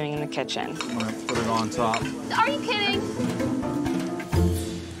what he's doing in the kitchen. I'm gonna put it on top. Are you kidding?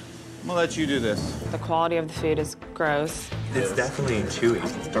 I'm gonna let you do this. The quality of the food is gross. It's definitely chewy.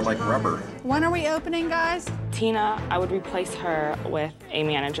 They're like rubber. When are we opening, guys? Tina, I would replace her with a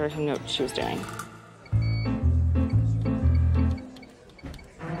manager who knew what she was doing.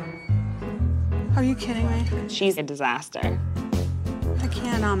 Are you kidding me? She's a disaster. I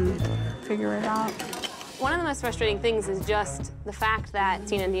can't, figure it out. One of the most frustrating things is just the fact that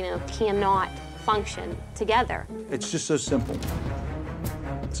Tina and Dino cannot function together. It's just so simple.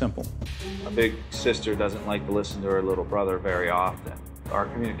 Simple. My big sister doesn't like to listen to her little brother very often. Our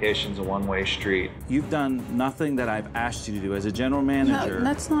communication's a one-way street. You've done nothing that I've asked you to do as a general manager. No,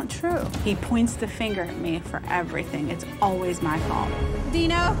 that's not true. He points the finger at me for everything. It's always my fault.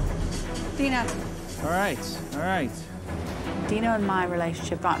 Dino? Dino. All right, all right. Dino and my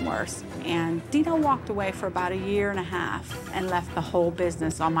relationship got worse, and Dino walked away for about 1.5 years and left the whole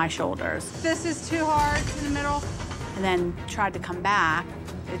business on my shoulders. This is too hard in the middle. And then tried to come back.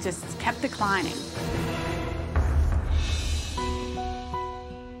 It just kept declining.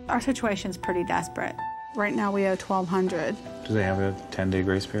 Our situation's pretty desperate. Right now we owe $1,200. Do they have a 10-day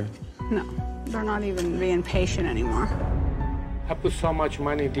grace period? No, they're not even being patient anymore. I put so much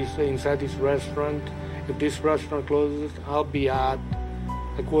money inside this restaurant. If this restaurant closes, I'll be out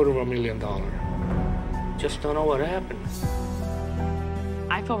 $250,000. Just don't know what happened.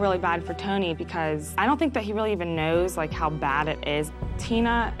 I feel really bad for Tony because I don't think that he really even knows like how bad it is.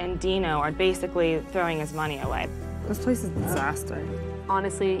 Tina and Dino are basically throwing his money away. This place is a disaster.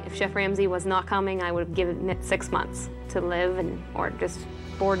 Honestly, if Chef Ramsay was not coming, I would have given it 6 months to live or just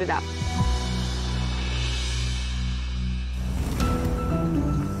board it up.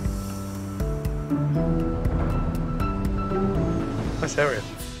 Nice area.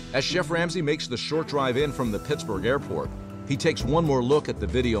 As Chef Ramsay makes the short drive in from the Pittsburgh airport, he takes one more look at the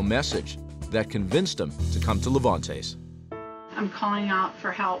video message that convinced him to come to Levante's. I'm calling out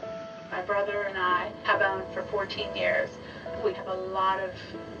for help. My brother and I have owned for 14 years. We have a lot of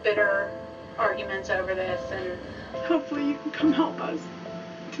bitter arguments over this, and hopefully you can come help us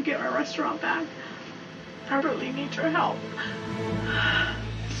to get our restaurant back. I really need your help.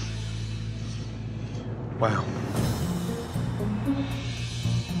 Wow.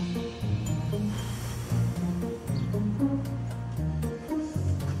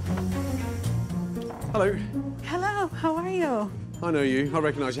 Hello. Hello, how are you? I know you. I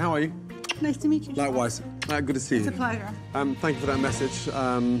recognise you. How are you? Nice to meet you. Likewise. Good to see you. It's a pleasure. Thank you for that message.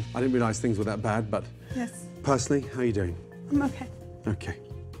 I didn't realise things were that bad, but Yes. personally, how are you doing? I'm okay. Okay.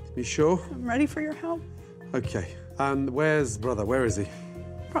 You sure? I'm ready for your help. Okay. Where's brother? Where is he?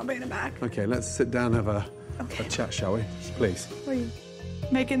 Probably in the back. Okay, let's sit down and have a chat, shall we? Please. Please.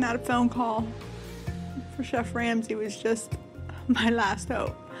 Making that phone call for Chef Ramsay was just my last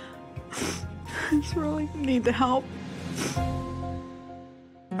hope. I just really need the help.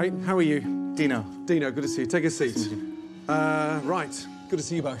 Hey, how are you? Dino. Dino, good to see you. Take a seat. Right. Good to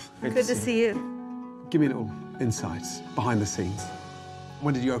see you both. Good to see you. Give me a little insights behind the scenes.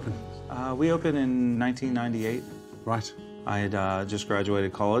 When did you open? We opened in 1998. Right. I had just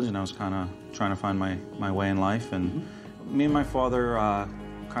graduated college, and I was kind of trying to find my way in life. And me and my father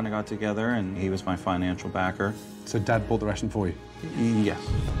kind of got together, and he was my financial backer. So Dad bought the restaurant for you? Yes.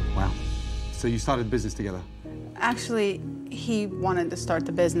 Wow. So you started business together? Actually, he wanted to start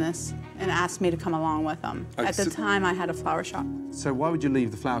the business and asked me to come along with him. At the time, I had a flower shop. So why would you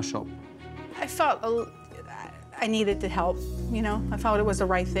leave the flower shop? I felt I needed to help, you know? I felt it was the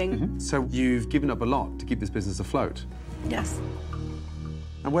right thing. So you've given up a lot to keep this business afloat? Yes.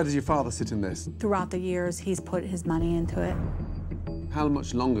 And where does your father sit in this? Throughout the years, he's put his money into it. How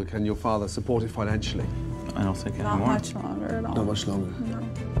much longer can your father support it financially? I don't think Not anymore. much longer at all. Not much longer. No.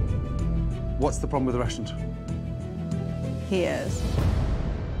 What's the problem with the restaurant? He is.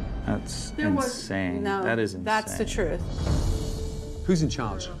 That's There was- insane. No, That is insane. that's the truth. Who's in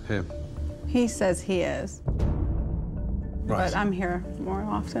charge here? He says he is. Right. But I'm here more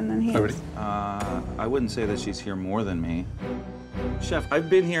often than he is. I wouldn't say that she's here more than me. Chef, I've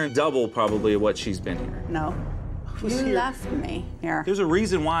been here double probably what she's been here. No. You left me here. There's a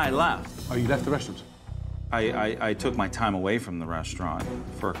reason why I left. Oh, you left the restaurant? I took my time away from the restaurant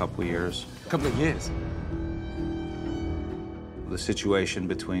for a couple of years. A couple of years? The situation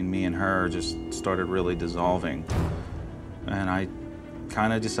between me and her just started really dissolving. And I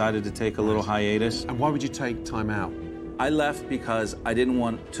kind of decided to take a little hiatus. And why would you take time out? I left because I didn't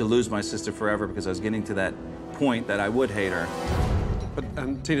want to lose my sister forever, because I was getting to that point that I would hate her.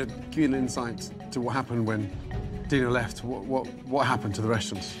 But Tina, give me an insight to what happened when Dina left. What happened to the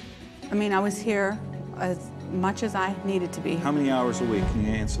restaurant? I mean, I was here as much as I needed to be. How many hours a week? Can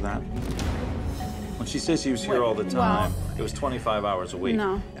you answer that? When she says she was here all the time, it was 25 hours a week.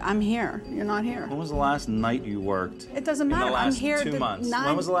 No, I'm here. You're not here. When was the last night you worked? It doesn't matter. In the last I'm here 2 months. Nine,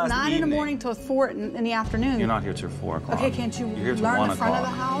 When was the last 9 evening? in the morning till 4 in the afternoon. You're not here till 4 o'clock. Okay, can't you You're here till learn 1 the front o'clock.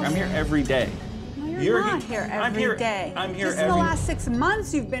 of the house? I'm here every day. No, you're not here every day. I'm here Just every in the last 6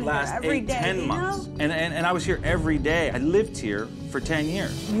 months you've been last here every 8, day. 10 you months. know? And I was here every day. I lived here for 10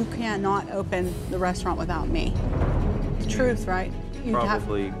 years. You cannot open the restaurant without me. The truth, right? You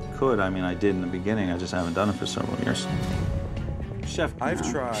Probably could. I mean, I did in the beginning. I just haven't done it for several years. Chef, I've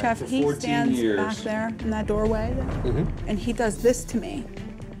tried Chef, for he 14 stands years. back there in that doorway, and he does this to me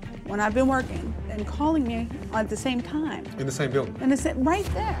when I've been working and calling me at the same time. In the same building? And it's right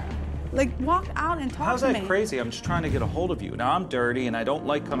there. Like, walk out and talk How's to that me. crazy? I'm just trying to get a hold of you. Now, I'm dirty, and I don't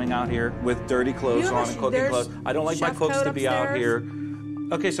like coming out here with dirty clothes You know, on and cooking there's clothes. I don't like my chef cooks coat to be out upstairs. here.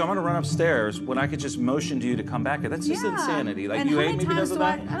 Okay, so I'm gonna run upstairs when I could just motion to you to come back here. That's just Yeah. insanity. Like, And you how hate many me because times of do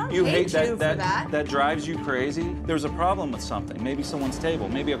that? I don't You hate hate you for that. That drives you crazy? There's a problem with something. Maybe someone's table.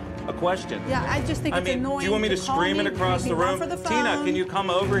 Maybe a question. Yeah, I just think I it's mean, annoying do you want me to call scream me, it across make the me run room? for the Tina, phone. can you come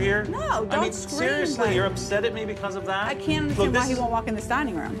over here? No, don't I mean, scream, seriously, but- you're upset at me because of that? I can't Look, understand why this he is- won't walk in this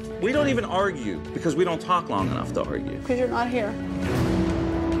dining room. We don't even argue because we don't talk long enough to argue. Because you're not here.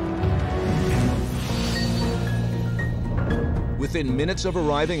 Within minutes of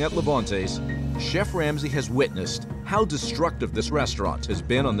arriving at Levante's, Chef Ramsay has witnessed how destructive this restaurant has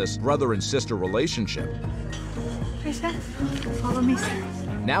been on this brother and sister relationship. Hey, Chef, follow me, sir.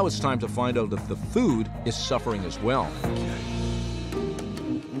 Now it's time to find out if the food is suffering as well.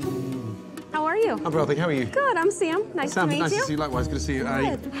 How are you? I'm well, thank you. How are you? Good, I'm Sam. Nice Sam, to meet nice you. to see you. Likewise, good to see you.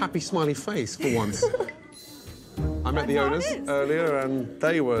 A happy, smiley face for once. I met the owners earlier, and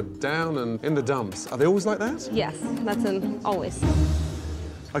they were down and in the dumps. Are they always like that? Yes, that's always.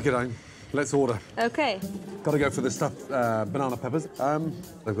 Okay, Diane, let's order. Okay. Got to go for the stuffed banana peppers. I've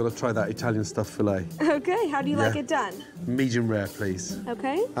got to try that Italian stuffed filet. Okay, how do you like Yeah. it done? Medium rare, please.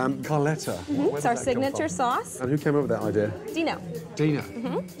 Okay. Carletta. Where It's did our that come signature from? sauce. And who came up with that idea? Dino. Dina.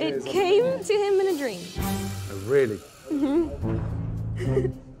 It came to him in a dream. Oh, really?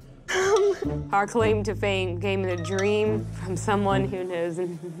 Our claim to fame came in a dream from someone who knows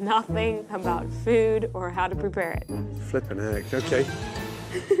nothing about food or how to prepare it. Flippin' heck. Okay.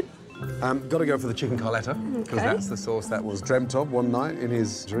 Got to go for the chicken Carletta, because Okay. that's the sauce that was dreamt of one night in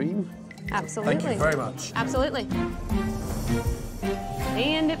his dream. Absolutely. Thank you very much. Absolutely.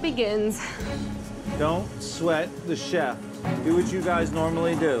 And it begins. Don't sweat the chef. Do what you guys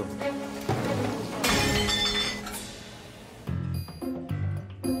normally do.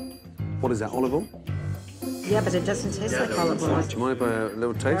 What is that, olive oil? Yeah, but it doesn't taste like olive oil. Do you mind if I have a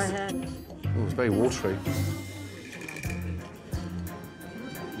little taste? Go ahead. Oh, it's very watery.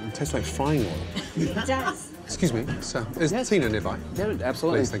 It tastes like frying oil. It does. Excuse me, sir. Is Tina nearby? Yeah,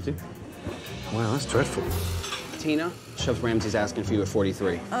 absolutely. Please, thank you. Wow, that's dreadful. Tina, Chef Ramsay's asking for you at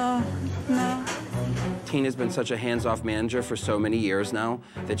 43. No. Tina's been such a hands-off manager for so many years now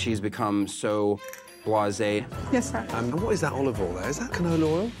that she's become so blasé. Yes, sir. And what is that olive oil there? Is that canola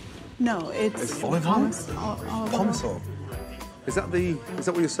oil? No, it's It's olive oil? Pomace oil. Is that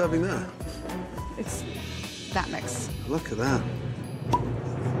what you're serving there? It's that mix. Look at that.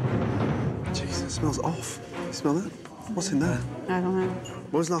 Jeez, it smells off. You smell that? What's in there? I don't know.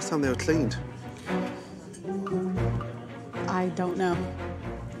 When was the last time they were cleaned? I don't know.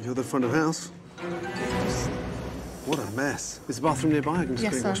 You're the front of house? What a mess. Is the bathroom nearby? I can just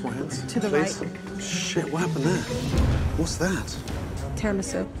Yes, quickly wash sir. my hands. To the please. right. Shit, what happened there? What's that?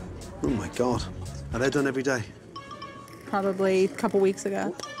 Tiramisu. Oh my God. Are they done every day? Probably a couple weeks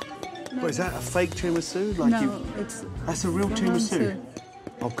ago. What, is that a fake tiramisu? No, it's... That's a real tiramisu?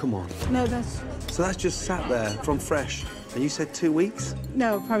 Oh, come on. No, that's... So that's just sat there from fresh, and you said 2 weeks?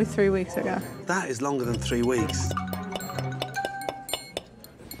 No, probably 3 weeks ago. That is longer than 3 weeks.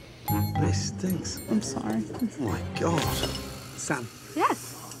 It stinks. I'm sorry. Oh my God. Sam.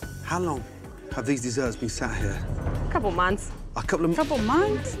 Yes. How long have these desserts been sat here? A couple months. A couple of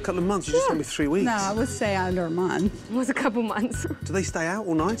months? A couple of months? You just told me 3 weeks. No, I would say under a month. It was a couple months. Do they stay out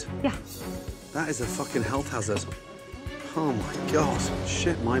all night? Yeah. That is a fucking health hazard. Oh my God.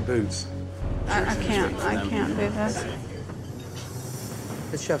 Shit my boots. I can't do this.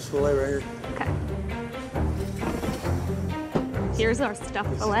 The chef's fillet right here. Okay. Here's our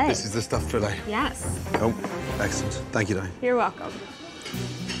stuffed fillet. This is the stuffed fillet. Yes. Oh, excellent. Thank you, Dave. You're welcome.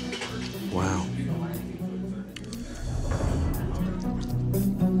 Wow.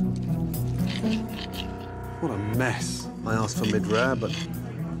 What a mess. I asked for mid-rare, but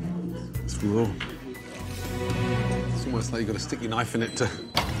it's raw. It's almost like you've got to stick your knife in it to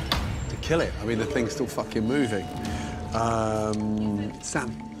kill it. I mean, the thing's still fucking moving. Sam,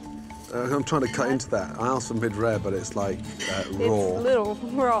 I'm trying to cut into that. I asked for mid-rare, but it's like raw. It's a little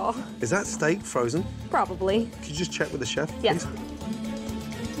raw. Is that steak frozen? Probably. Could you just check with the chef, Yes. please?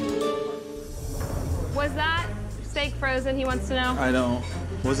 Was that steak frozen, he wants to know? I don't.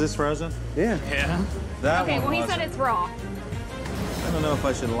 Was this frozen? Yeah. Yeah. That Okay, one well, he wasn't. said it's raw. I don't know if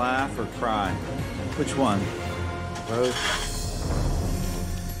I should laugh or cry. Which one? Both.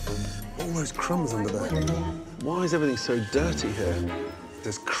 All those crumbs under there. Why is everything so dirty here?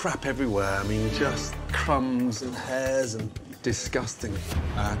 There's crap everywhere. I mean, just crumbs and hairs and disgusting.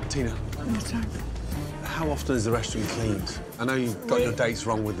 Tina, how often is the restaurant cleaned? I know you've got your dates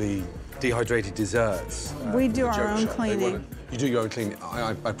wrong with the dehydrated desserts. We do the our joke own shop. They cleaning. wanna- You do your own cleaning.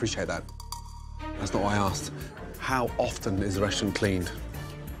 I appreciate that. That's not what I asked. How often is the restaurant cleaned?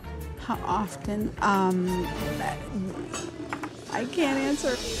 How often? I can't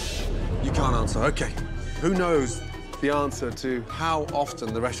answer. You can't answer. OK. Who knows the answer to how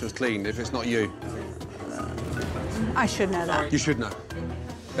often the restaurant's cleaned if it's not you? I should know that. You should know.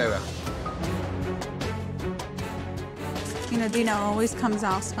 There we are. You know, Dino always comes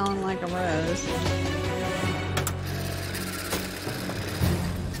out smelling like a rose.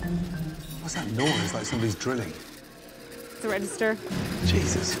 What's that noise? Like somebody's drilling. The register.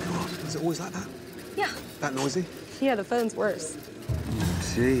 Jesus God. Is it always like that? Yeah. That noisy? Yeah, the phone's worse.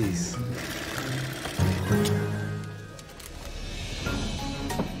 Jeez.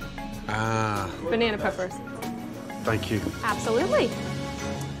 Ah, Banana peppers. thank you. Absolutely.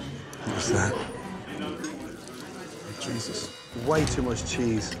 What's that? Jesus. Way too much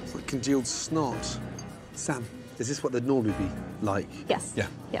cheese. It's like congealed snot. Sam, is this what they'd normally be like? Yes. Yeah.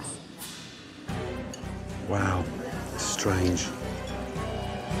 Yes. Wow. Strange.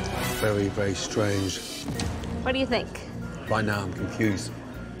 Very, very strange. What do you think? Right now, I'm confused.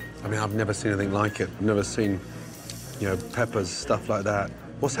 I mean, I've never seen anything like it. I've never seen, you know, peppers, stuff like that.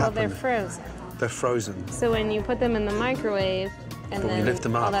 What's Well, happened? they're frozen. They're frozen. So when you put them in the microwave and But when then you lift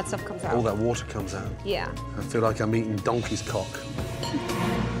them up, all that stuff comes out. all that water comes out. Yeah. I feel like I'm eating donkey's cock.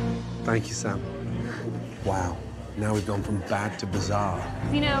 Thank you, Sam. Wow. Now we've gone from bad to bizarre.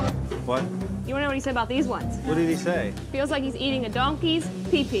 You know, What? you wanna know what he said about these ones? What did he say? Feels like he's eating a donkey's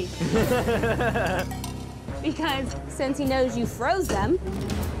pee-pee. Because since he knows you froze them,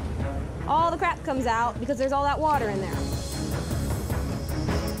 all the crap comes out because there's all that water in there.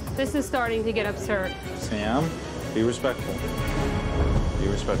 This is starting to get absurd. Sam, be respectful. Be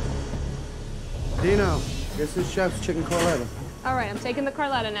respectful. Dino, guess this chef's chicken Carletta. All right, I'm taking the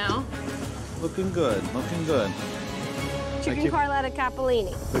Carletta now. Looking good, looking good. Chicken Carletta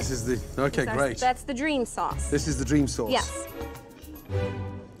Capellini. This is the, okay, great. That's the dream sauce. This is the dream sauce. Yes.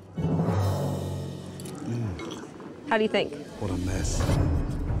 How do you think? What a mess.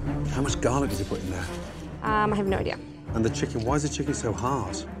 How much garlic did you put in there? I have no idea. And the chicken, why is the chicken so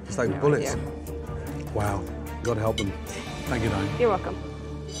hard? It's like bullets. Wow, you gotta help them. Thank you, Diane. You're welcome.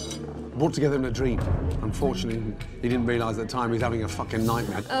 Brought together in a dream. Unfortunately, he didn't realize at the time he was having a fucking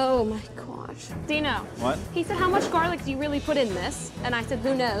nightmare. Oh my gosh. Dino. What? He said, how much garlic do you really put in this? And I said,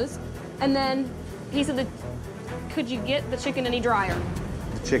 who knows? And then he said, could you get the chicken any drier?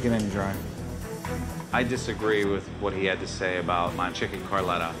 The chicken any drier. I disagree with what he had to say about my chicken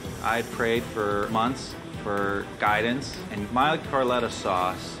Carletta. I prayed for months for guidance, and my Carletta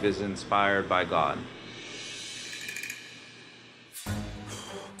sauce is inspired by God.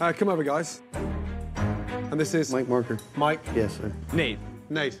 Come over, guys. And this is... Mike Marker. Mike. Yes, sir. Nate.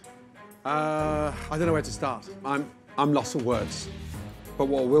 Nate. I don't know where to start. I'm lost for words. But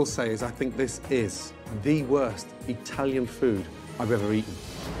what I will say is I think this is the worst Italian food I've ever eaten.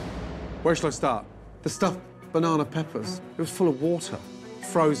 Where shall I start? The stuffed banana peppers. It was full of water.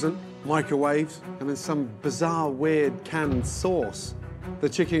 Frozen, microwaved, and then some bizarre, weird canned sauce. The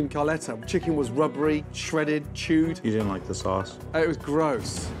chicken Carletta. Chicken was rubbery, shredded, chewed. You didn't like the sauce? It was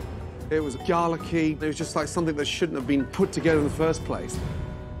gross. It was garlicky. It was just like something that shouldn't have been put together in the first place.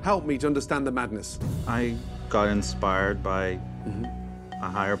 Help me to understand the madness. I got inspired by a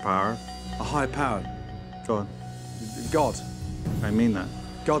higher power. A higher power? God. God? I mean that.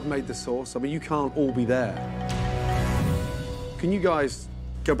 God made the sauce. I mean, you can't all be there. Can you guys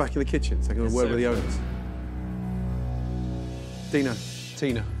go back in the kitchen so I can have a word with the owners? Dino,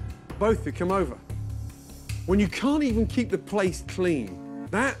 Tina, both of you come over. When you can't even keep the place clean,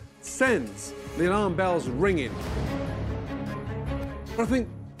 that sends the alarm bells ringing. But I think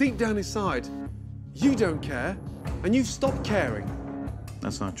deep down inside, you don't care, and you've stopped caring.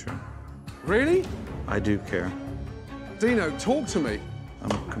 That's not true. Really? I do care. Dino, talk to me.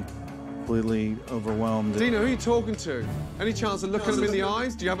 I'm completely overwhelmed. Dino, who are you talking to? Any chance of looking them in the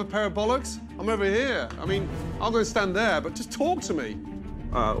eyes? Do you have a pair of bollocks? I'm over here. I mean, I'll go and stand there, but just talk to me.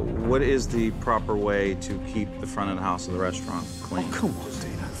 What is the proper way to keep the front of the house of the restaurant clean? Oh, come on,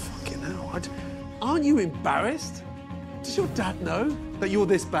 Dino. Fucking hell. Aren't you embarrassed? Does your dad know that you're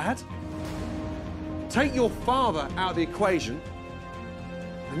this bad? Take your father out of the equation,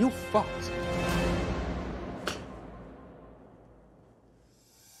 and you're fucked.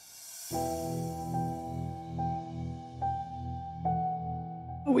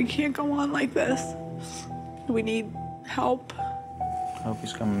 We can't go on like this. We need help. I hope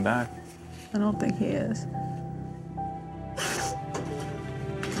he's coming back. I don't think he is.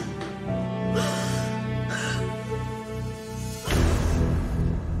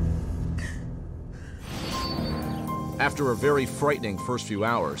 After a very frightening first few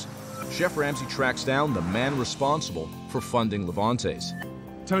hours, Chef Ramsay tracks down the man responsible for funding Levante's.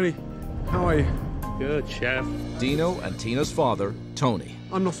 Tony, how are you? Good, Chef. Dino and Tina's father, Tony.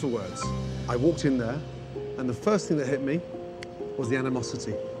 I'm lost for words. I walked in there, and the first thing that hit me was the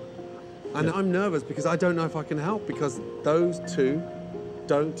animosity. And I'm nervous because I don't know if I can help because those two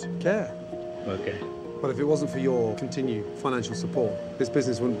don't care. Okay. But if it wasn't for your continued financial support, this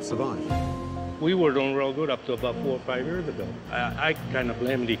business wouldn't survive. We were doing real good up to about 4 or 5 years ago. I kind of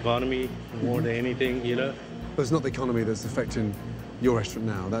blame the economy more than anything, you know? But it's not the economy that's affecting your restaurant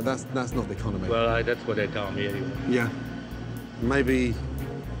now. That's not the economy. Well, that's what they tell me anyway. Yeah. Maybe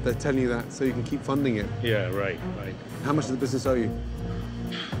they're telling you that so you can keep funding it. Yeah, right. How much does the business owe you?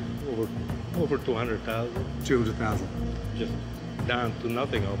 Over 200,000. 200,000. Just down to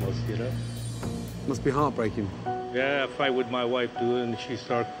nothing almost, you know? Must be heartbreaking. Yeah, I fight with my wife too, and she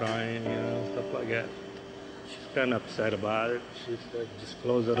starts crying, you know, stuff like that. She's kind of upset about it. She said, just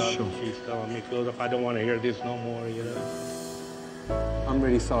close it up. Sure. She's telling me, close up. I don't want to hear this no more, you know? I'm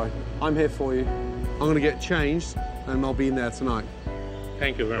really sorry. I'm here for you. I'm going to get changed, and I'll be in there tonight.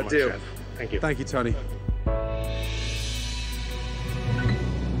 Thank you very much, Deal. Chef. Thank you. Thank you, Tony.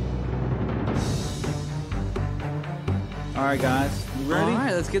 All right, guys. You ready? All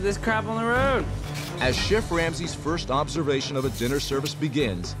right, let's get this crap on the road. As Chef Ramsay's first observation of a dinner service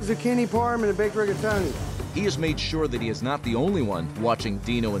begins, Zucchini parm and a baked rigatoni. he has made sure that he is not the only one watching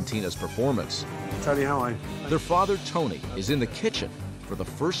Dino and Tina's performance. Tony, how are you? Their father, Tony, is in the kitchen for the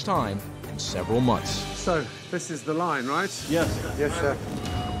first time in several months. So, this is the line, right? Yes. Yes, chef.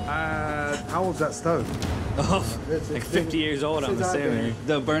 How old's that stove? Oh, like 50 years old, I'm assuming.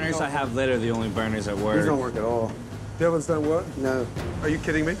 The burners I have lit are the only burners that work. These don't work at all. The ovens don't work? No. Are you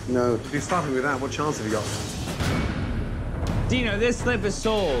kidding me? No. If you're starting with that, what chance have you got? Dino, this slip is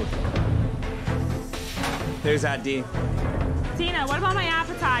sold. There's that, D. Dino, what about my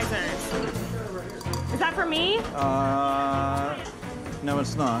appetizers? Is that for me? No,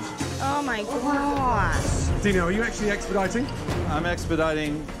 it's not. Oh my gosh. Dino, are you actually expediting? I'm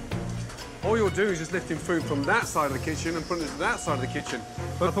expediting. All you're doing is just lifting food from that side of the kitchen and putting it to that side of the kitchen.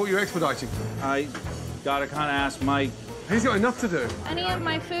 But I thought you were expediting. I gotta kind of ask Mike. He's got enough to do. Any of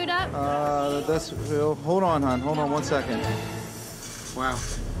my food up? Hold on, hon. Hold on 1 second. Wow.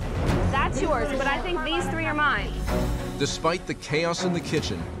 That's yours, but I think these 3 are mine. Despite the chaos in the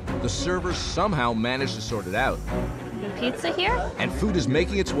kitchen, the servers somehow managed to sort it out. Pizza here? And food is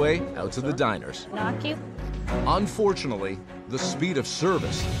making its way out to the diners. Knock you. Unfortunately, the speed of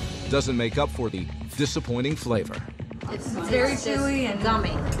service doesn't make up for the disappointing flavor. It's very chewy and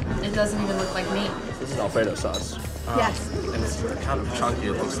gummy. It doesn't even look like meat. This is Alfredo sauce. Yes. And it's kind of chunky,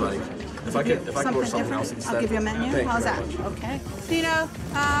 it looks like. If I could order something else instead. I'll give you a menu. Thank How's you that? very much. Okay. Dino,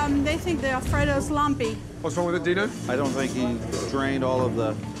 they think the Alfredo's lumpy. What's wrong with it, Dino? I don't think he drained all of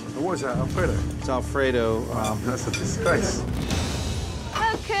the... What is that, Alfredo? It's Alfredo. That's a disgrace.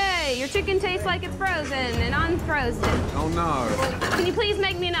 Okay, your chicken tastes like it's frozen and unfrozen. Oh, no. Can you please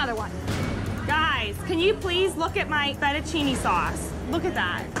make me another one? Guys, can you please look at my fettuccine sauce? Look at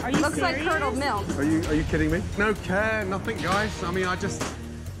that. Are you Looks serious? like curdled milk. Are you kidding me? No care, nothing, guys. I mean,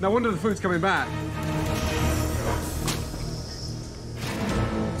 no wonder the food's coming back.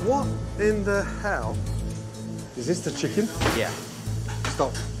 What in the hell? Is this the chicken? Yeah.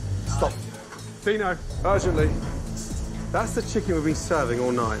 Stop. Stop. Dino, urgently. That's the chicken we've been serving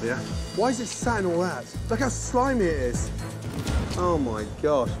all night, yeah? Why is it sat in all that? Look how slimy it is. Oh, my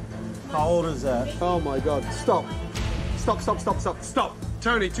God. How old is that? Oh, my God. Stop. Stop, stop, stop, stop, stop.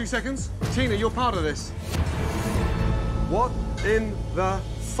 Tony, 2 seconds. Tina, you're part of this. What in the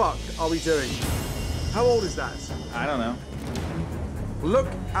fuck are we doing? How old is that? I don't know. Look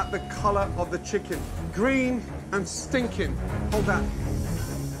at the colour of the chicken. Green and stinking. Hold that.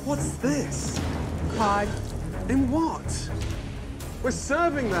 What's this? Cod. In what? We're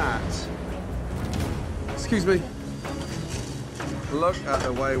serving that. Excuse me. Look at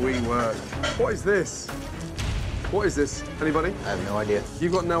the way we work. What is this? What is this? Anybody? I have no idea.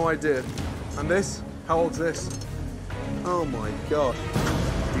 You've got no idea. And this? How old's this? Oh my God.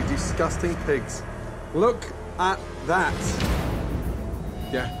 You disgusting pigs. Look at that.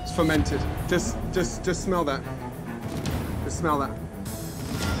 Yeah, it's fermented. Just smell that. Just smell that.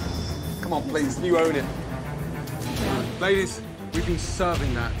 Come on, please, you own it. Ladies, we've been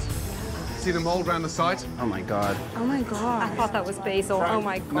serving that. See the mold around the side? Oh my God. Oh my God. I thought that was basil. Oh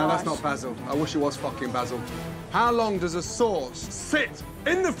my God. No, that's not basil. I wish it was fucking basil. How long does a sauce sit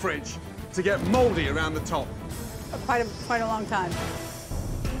in the fridge to get moldy around the top? Quite a long time.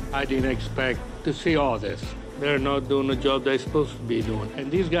 I didn't expect to see all this. They're not doing the job they're supposed to be doing.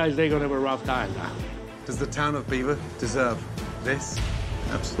 And these guys, they're gonna have a rough time now. Does the town of Beaver deserve this?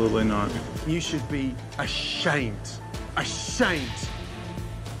 Absolutely not. You should be ashamed. Ashamed.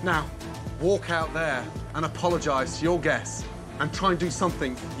 Now, walk out there and apologize to your guests and try and do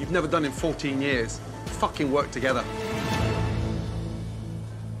something you've never done in 14 years. Fucking work together.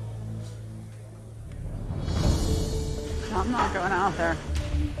 I'm not going out there.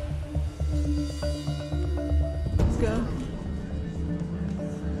 Let's go.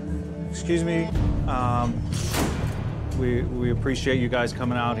 Excuse me. We appreciate you guys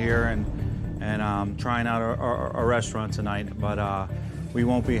coming out here and trying out our restaurant tonight, but we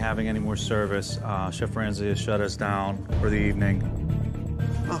won't be having any more service. Chef Ramsay has shut us down for the evening.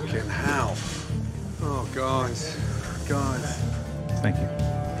 Fucking hell. Oh, God. God. Thank you.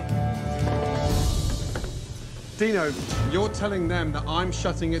 Dino, you're telling them that I'm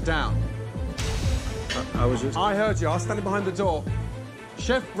shutting it down. I was just... I heard you. I was standing behind the door.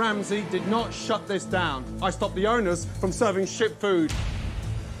 Chef Ramsay did not shut this down. I stopped the owners from serving shit food.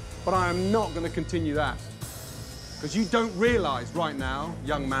 But I am not going to continue that. Because you don't realise right now,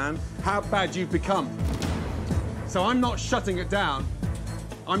 young man, how bad you've become. So I'm not shutting it down.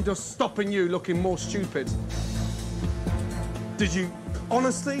 I'm just stopping you looking more stupid. Did you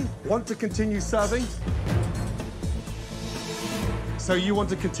honestly want to continue serving? So you want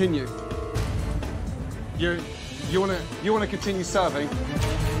to continue? You want to continue serving?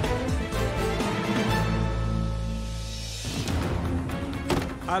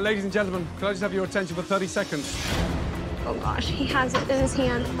 Ladies and gentlemen, could I just have your attention for 30 seconds? Oh gosh, he has it in his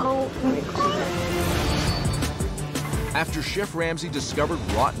hand. Oh my God. After Chef Ramsay discovered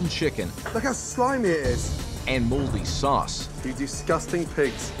rotten chicken... Look how slimy it is. ...and moldy sauce... You disgusting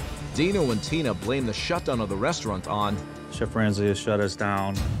pigs. Dino and Tina blame the shutdown of the restaurant on Chef Ramsay has shut us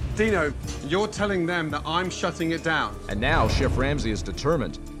down. Dino, you're telling them that I'm shutting it down. And now Chef Ramsay is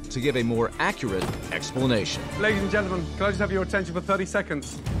determined to give a more accurate explanation. Ladies and gentlemen, can I just have your attention for 30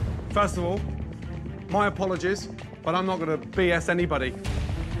 seconds? First of all, my apologies, but I'm not going to BS anybody.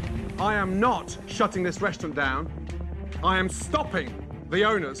 I am not shutting this restaurant down. I am stopping the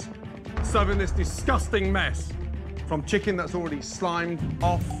owners serving this disgusting mess. From chicken that's already slimed,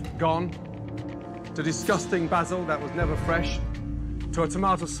 off, gone, to disgusting basil that was never fresh, to a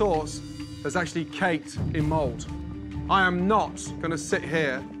tomato sauce that's actually caked in mold. I am not going to sit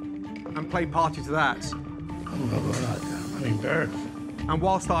here and play party to that. Oh my God, I'm embarrassed. And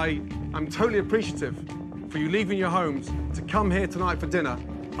whilst I am totally appreciative for you leaving your homes to come here tonight for dinner,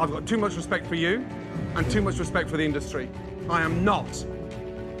 I've got too much respect for you and too much respect for the industry. I am not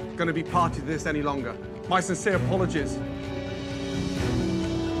going to be party to this any longer. My sincere apologies.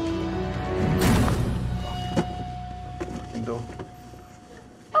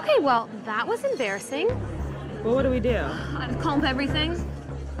 Okay, well, that was embarrassing. Well, what do we do? I'd comb everything.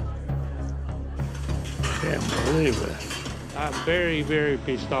 Can't believe it. I'm very, very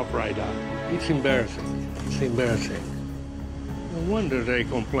pissed off right now. It's embarrassing. It's embarrassing. No wonder they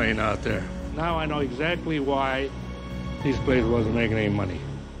complain out there. Now I know exactly why this place wasn't making any money.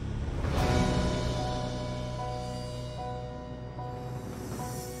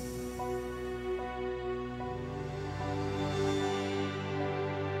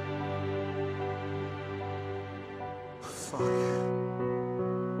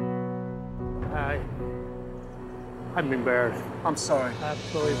 I'm embarrassed. I'm sorry.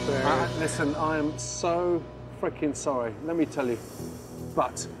 Absolutely embarrassed. Listen, I am so freaking sorry. Let me tell you.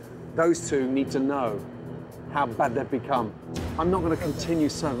 But those two need to know how bad they've become. I'm not going to continue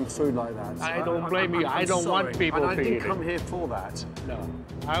serving food like that. I don't blame you. I don't want people and I to didn't eat come it. here for that. No,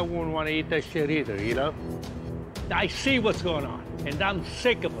 I wouldn't want to eat that shit either, you know? I see what's going on, and I'm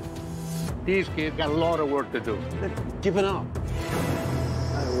sick of it. These kids got a lot of work to do. They've given up.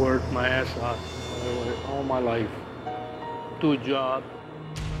 I worked my ass off all my life. 2 jobs.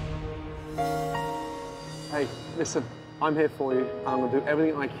 Hey, listen, I'm here for you. I'm going to do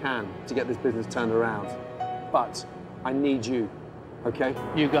everything I can to get this business turned around. But I need you, okay?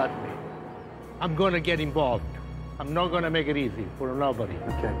 You got me. I'm going to get involved. I'm not going to make it easy for nobody.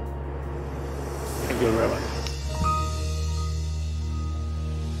 Okay. Thank you very much.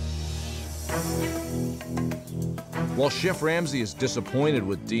 While Chef Ramsay is disappointed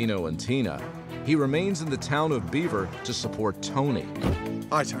with Dino and Tina, he remains in the town of Beaver to support Tony.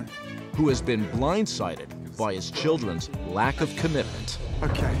 Hi, Tony. Who has been blindsided by his children's lack of commitment.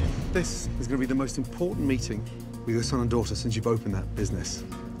 Okay, this is going to be the most important meeting with your son and daughter since you've opened that business.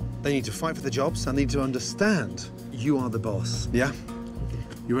 They need to fight for the jobs and need to understand you are the boss. Yeah?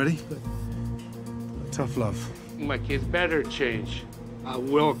 You ready? Good. Tough love. My kids better change. I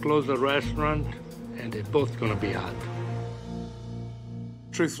will close the restaurant, and they're both going to be out.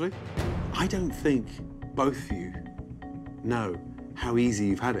 Truthfully, I don't think both of you know how easy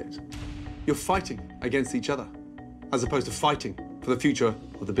you've had it. You're fighting against each other, as opposed to fighting for the future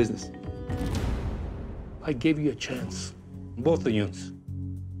of the business. I gave you a chance, both of you.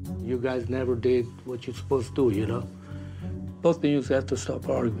 You guys never did what you're supposed to do, you know? Both of you have to stop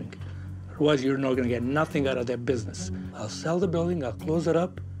arguing. Otherwise, you're not going to get nothing out of that business. I'll sell the building, I'll close it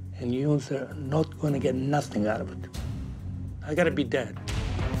up, and you are not going to get nothing out of it. I got to be dead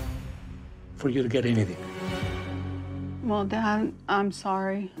for you to get anything. Well, Dad, I'm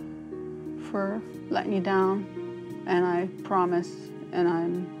sorry for letting you down, and I promise, and I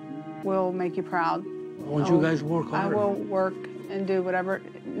will make you proud. I want you guys to work hard. I will work and do whatever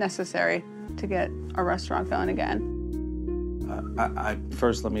necessary to get our restaurant going again.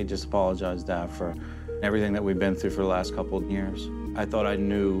 First, let me just apologize, Dad, for everything that we've been through for the last couple of years. I thought I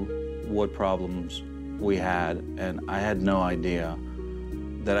knew what problems we had, and I had no idea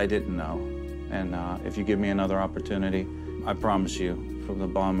that I didn't know. And if you give me another opportunity, I promise you, from the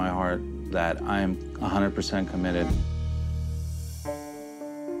bottom of my heart, that I am 100% committed.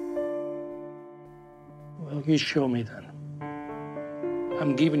 Well, you show me then.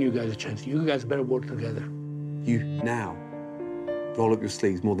 I'm giving you guys a chance. You guys better work together. You now roll up your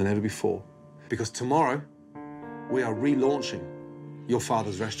sleeves more than ever before, because tomorrow we are relaunching your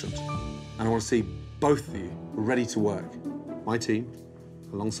father's restaurant, and I want to see both of you ready to work. My team,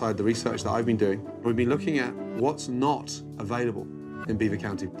 alongside the research that I've been doing, we've been looking at what's not available in Beaver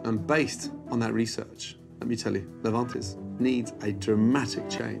County, and based on that research, let me tell you, Levantes needs a dramatic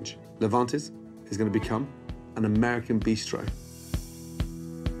change. Levantes is going to become an American bistro.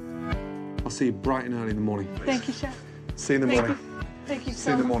 I'll see you bright and early in the morning. Thank you, Chef. See you in the morning. Thank you See so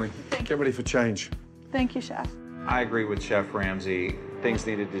you in the much. morning. Get ready for change. Thank you, Chef. I agree with Chef Ramsay. Things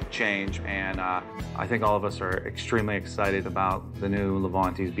needed to change, and I think all of us are extremely excited about the new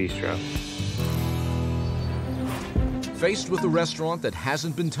Levante's Bistro. Faced with a restaurant that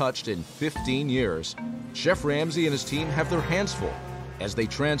hasn't been touched in 15 years, Chef Ramsay and his team have their hands full as they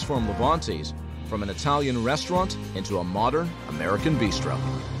transform Levante's from an Italian restaurant into a modern American bistro.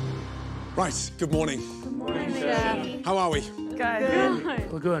 Right, good morning. Good morning, Chef. How are we?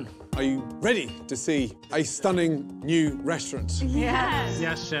 Good. We're good. Are you ready to see a stunning new restaurant? Yes.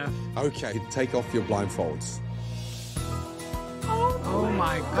 Yes, Chef. Okay, take off your blindfolds. Oh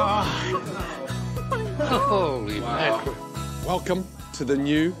my God. Holy mackerel. Welcome to the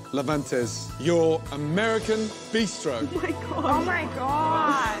new Levante's, your American bistro. Oh my God. Oh my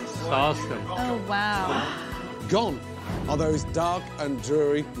gosh. It's awesome. Oh, wow. Gone are those dark and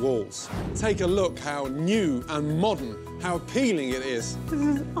dreary walls. Take a look how new and modern, how appealing it is.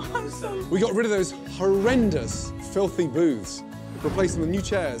 This is awesome. We got rid of those horrendous, filthy booths, replaced them with new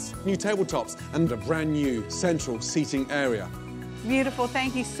chairs, new tabletops, and a brand new central seating area. Beautiful.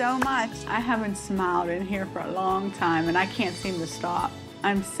 Thank you so much. I haven't smiled in here for a long time, and I can't seem to stop.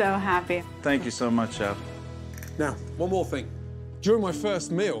 I'm so happy. Thank you so much, Chef. Now, one more thing. During my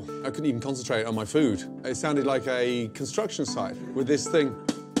first meal, I couldn't even concentrate on my food. It sounded like a construction site with this thing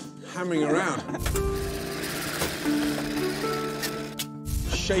hammering around.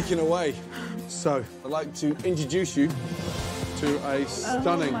 Shaking away. So, I'd like to introduce you to a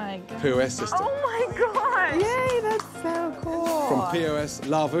stunning POS system. Oh my gosh! Yay, that's so cool. From POS,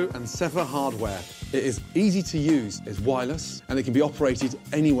 Lavu and Sefer Hardware. It is easy to use, it's wireless, and it can be operated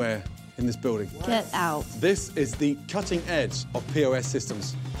anywhere in this building. Get out. This is the cutting edge of POS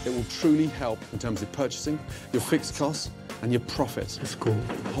systems. It will truly help in terms of purchasing, your fixed costs, and your profit. That's cool.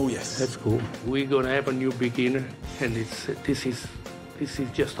 Oh, yes. That's cool. We're gonna have a new beginner, and this is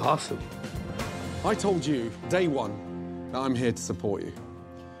just awesome. I told you, day one, that I'm here to support you.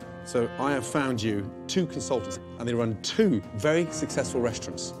 So I have found you 2 consultants, and they run 2 very successful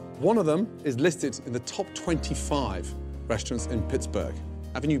restaurants. One of them is listed in the top 25 restaurants in Pittsburgh.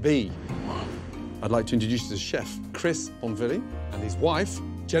 Avenue B. I'd like to introduce you to Chef Chris Bonvilli and his wife,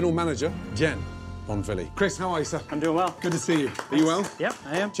 General Manager Jen Bonvilli. Chris, how are you, sir? I'm doing well. Good to see you. Are you well? Yep,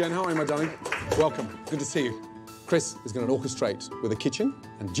 I am. Jen, how are you, my darling? Welcome. Good to see you. Chris is going to orchestrate with a kitchen,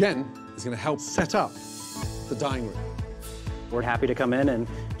 and Jen is going to help set up the dining room. We're happy to come in and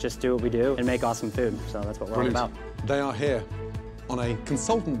just do what we do and make awesome food. So that's what we're all about. They are here on a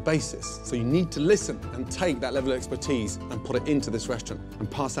consultant basis, so you need to listen and take that level of expertise and put it into this restaurant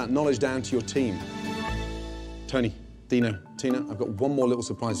and pass that knowledge down to your team. Tony, Dino, Tina, I've got one more little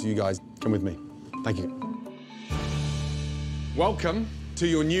surprise for you guys. Come with me. Thank you. Welcome to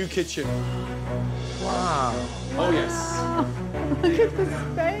your new kitchen. Wow. Oh, yes. Look at the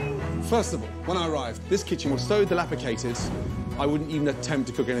space. First of all, when I arrived, this kitchen was so dilapidated, I wouldn't even attempt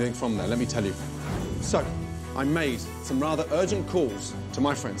to cook anything from there, let me tell you. So, I made some rather urgent calls to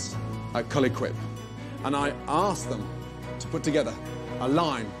my friends at Color Equip, and I asked them to put together a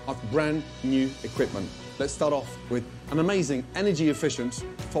line of brand new equipment. Let's start off with an amazing energy-efficient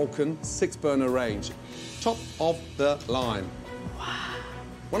Falcon 6-burner range. Top of the line. Wow.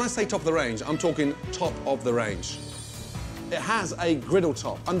 When I say top of the range, I'm talking top of the range. It has a griddle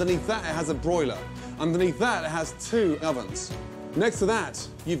top. Underneath that, it has a broiler. Underneath that, it has 2 ovens. Next to that,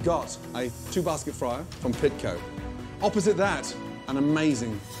 you've got a 2-basket fryer from Pitco. Opposite that, an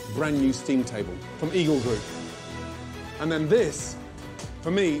amazing brand new steam table from Eagle Group. And then this,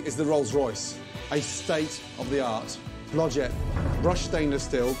 for me, is the Rolls Royce, a state-of-the-art Blodgett brushed stainless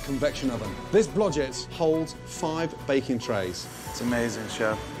steel convection oven. This Blodgett holds 5 baking trays. It's amazing,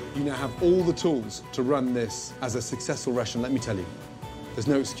 Chef. You now have all the tools to run this as a successful restaurant, let me tell you. There's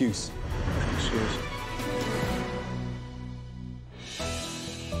no excuse.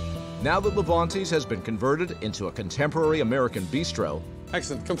 Now that Levante's has been converted into a contemporary American bistro,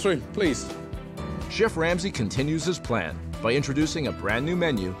 excellent, come through, please. Chef Ramsay continues his plan by introducing a brand new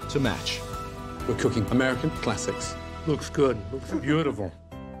menu to match. We're cooking American classics. Looks good, looks beautiful.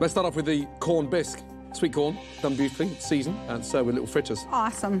 Let's start off with the corned bisque. Sweet corn, done beautifully, seasoned, and served with little fritters.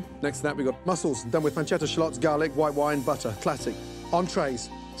 Awesome. Next to that, we've got mussels, done with pancetta, shallots, garlic, white wine, butter, classic. Entrees,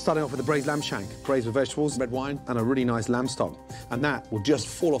 starting off with a braised lamb shank, braised with vegetables, red wine, and a really nice lamb stock. And that will just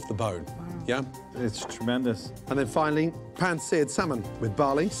fall off the bone. Wow. Yeah? It's tremendous. And then finally, pan-seared salmon with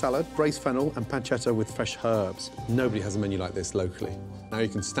barley, salad, braised fennel, and pancetta with fresh herbs. Nobody has a menu like this locally. Now you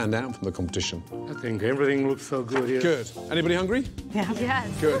can stand out from the competition. I think everything looks so good here. Good. Anybody hungry? Yeah. Yes.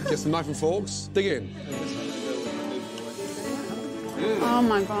 Good. Get some knife and forks. Dig in. Oh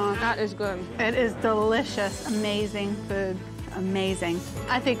my God. That is good. It is delicious, amazing food. amazing.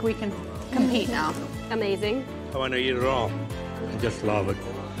 I think we can compete now. Amazing. I want to eat it all. I just love it.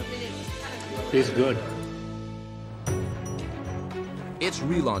 It's good. It's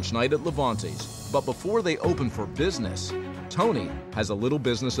relaunch night at Levante's, but before they open for business, Tony has a little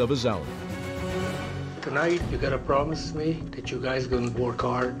business of his own. Tonight, you gotta promise me that you guys gonna work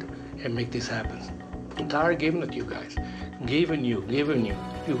hard and make this happen. I'm tired of giving it to you guys. Giving you.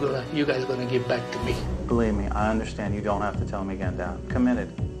 You guys gonna give back to me. Believe me, I understand. You don't have to tell me again, Dad.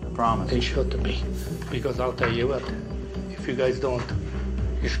 Committed. I promise. Then show it to me. Because I'll tell you what, if you guys don't,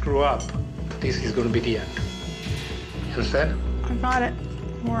 you screw up, this is gonna be the end. You understand? I got it.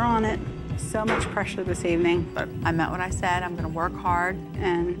 We're on it. So much pressure this evening, but I meant what I said. I'm going to work hard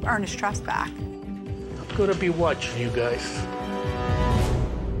and earn his trust back. I'm gonna be watching you guys.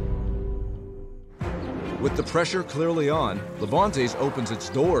 With the pressure clearly on, Levante's opens its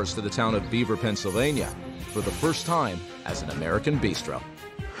doors to the town of Beaver, Pennsylvania, for the first time as an American bistro.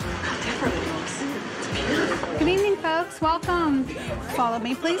 Good evening, folks. Welcome. Follow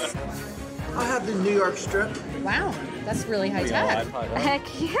me, please. I'll have the New York strip. Wow, that's really high tech. Heck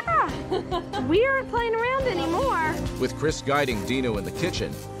yeah. We aren't playing around anymore. With Chris guiding Dino in the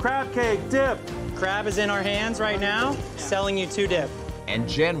kitchen. Crab cake, dip. Crab is in our hands right now, selling you 2 dip. And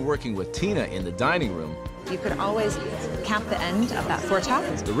Jen working with Tina in the dining room. You could always cap the end of that foretop.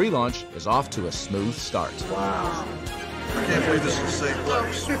 The relaunch is off to a smooth start. Wow. I can't believe this is the same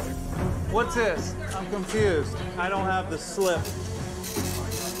place. What's this? I'm confused. I don't have the slip.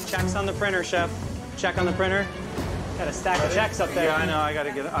 Checks on the printer, Chef. Check on the printer. Got a stack of checks up there. Yeah, I know.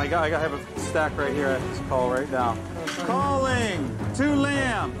 I gotta have a stack right here. I have to call right now. Calling 2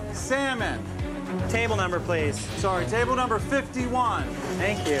 lamb, salmon. Table number, please. Sorry, table number 51.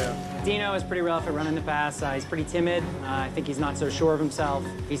 Thank you. Dino is pretty rough at running the pass. He's pretty timid. I think he's not so sure of himself.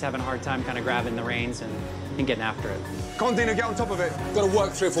 He's having a hard time kind of grabbing the reins and getting after it. Come on, Dino, get on top of it. Got to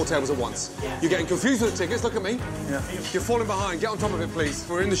work 3 or 4 tables at once. You're getting confused with the tickets. Look at me. Yeah. You're falling behind. Get on top of it, please.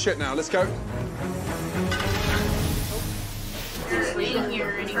 We're in the shit now. Let's go.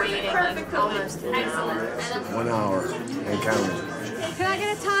 Perfect. Almost. Excellent. 1 hour and counting. Can I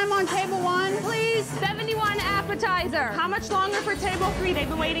get a time on table 1, please? 71 appetizer. How much longer for table 3? They've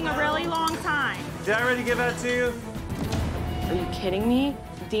been waiting a really long time. Did I already give that to you? Are you kidding me?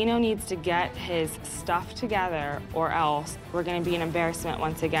 Dino needs to get his stuff together or else we're going to be an embarrassment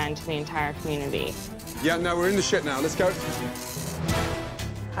once again to the entire community. Yeah, no, we're in the shit now. Let's go.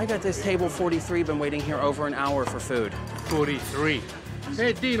 I got this table 43, been waiting here over an hour for food. 43.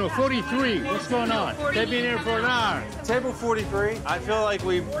 Hey, Dino, 43. What's going on? They've been here for an hour. Table 43. I feel like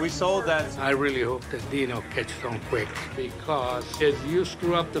we sold that. I really hope that Dino catches on quick, because if you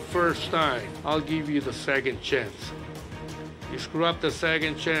screw up the first time, I'll give you the second chance. You screw up the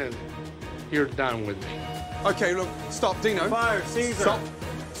second chance, you're done with me. Okay, look, stop, Dino. Fire, Caesar. Stop.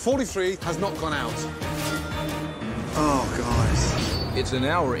 43 has not gone out. Oh, guys. It's an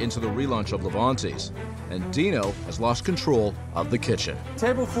hour into the relaunch of Levante's, and Dino has lost control of the kitchen.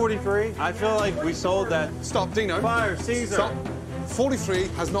 Table 43. I feel like we sold that. Stop, Dino. Fire, Caesar. Stop. 43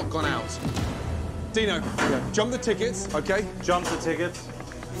 has not gone out. Dino, jump the tickets, okay? Jump the tickets.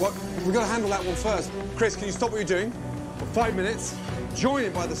 What? We've got to handle that one first. Chris, can you stop what you're doing? For 5 minutes. Join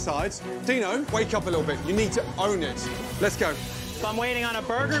it by the sides. Dino, wake up a little bit. You need to own it. Let's go. So I'm waiting on a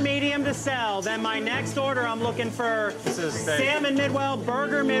burger medium to sell. Then my next order, I'm looking for salmon midwell,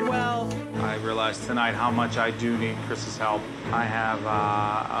 burger midwell. I realized tonight how much I do need Chris's help. I have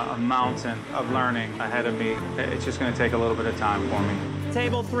a mountain of learning ahead of me. It's just going to take a little bit of time for me.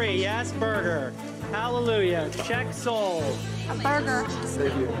 Table 3, yes, burger. Hallelujah, check sold. A burger.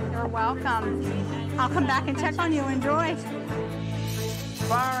 Save you. You're welcome. I'll come back and check on you. Enjoy.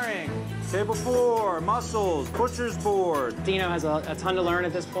 Firing. Table 4, mussels, butcher's board. Dino has a ton to learn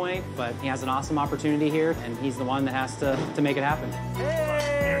at this point, but he has an awesome opportunity here, and he's the one that has to make it happen.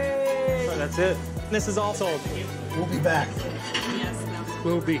 Hey! So that's it. This is all sold. We'll be back.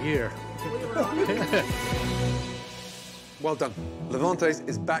 We'll be here. Well done. Levante's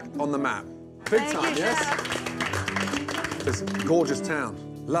is back on the map. Big time, yes? This gorgeous town.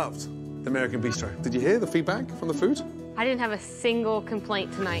 Loved the American Bistro. Did you hear the feedback from the food? I didn't have a single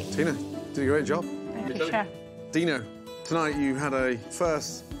complaint tonight. Tina, did a great job. Thank you, Chef. Dino, tonight you had a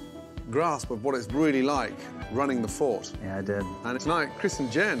first grasp of what it's really like running the fort. Yeah, I did. And tonight, Chris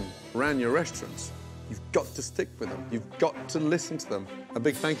and Jen ran your restaurants. You've got to stick with them. You've got to listen to them. A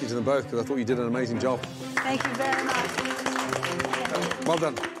big thank you to them both, because I thought you did an amazing job. Thank you very much. Well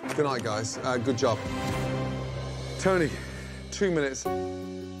done. Good night, guys. Good job. Tony, 2 minutes.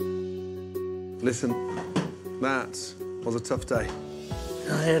 Listen, that was a tough day.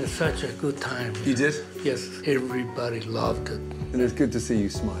 I had such a good time. You did? Yes, everybody loved it. And it's good to see you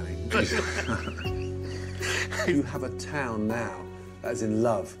smiling. You have a town now that is in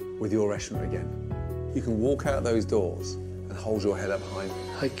love with your restaurant again. You can walk out those doors and hold your head up high.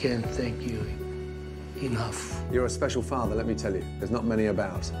 I can't thank you enough. You're a special father, let me tell you. There's not many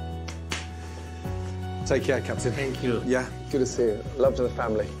about. Take care, Captain. Thank you. Yeah, good to see you. Love to the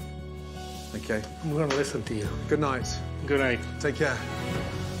family. Okay. I'm going to listen to you. Good night. Good night. Take care.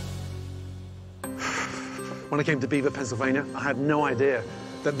 When I came to Beaver, Pennsylvania, I had no idea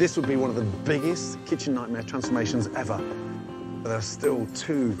that this would be one of the biggest kitchen nightmare transformations ever. But there are still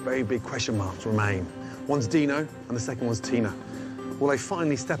two very big question marks remain. One's Dino, and the second one's Tina. Will they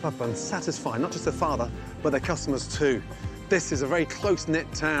finally step up and satisfy not just their father, but their customers too? This is a very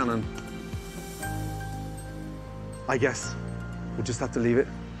close-knit town, and I guess we'll just have to leave it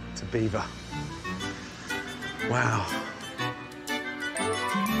to Beaver. Wow.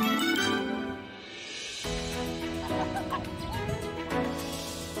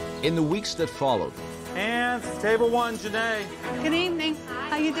 In the weeks that followed, And table one, Janae. Good evening.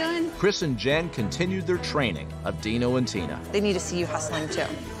 How you doing? Chris and Jen continued their training of Dino and Tina. They need to see you hustling too.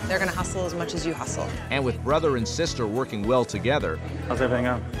 They're gonna hustle as much as you hustle. And with brother and sister working well together, How's everything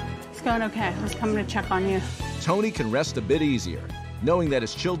going? It's going okay. I was coming to check on you. Tony can rest a bit easier, knowing that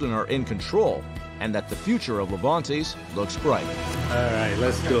his children are in control and that the future of Levante's looks bright. All right,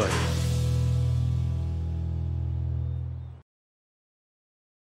 let's do it.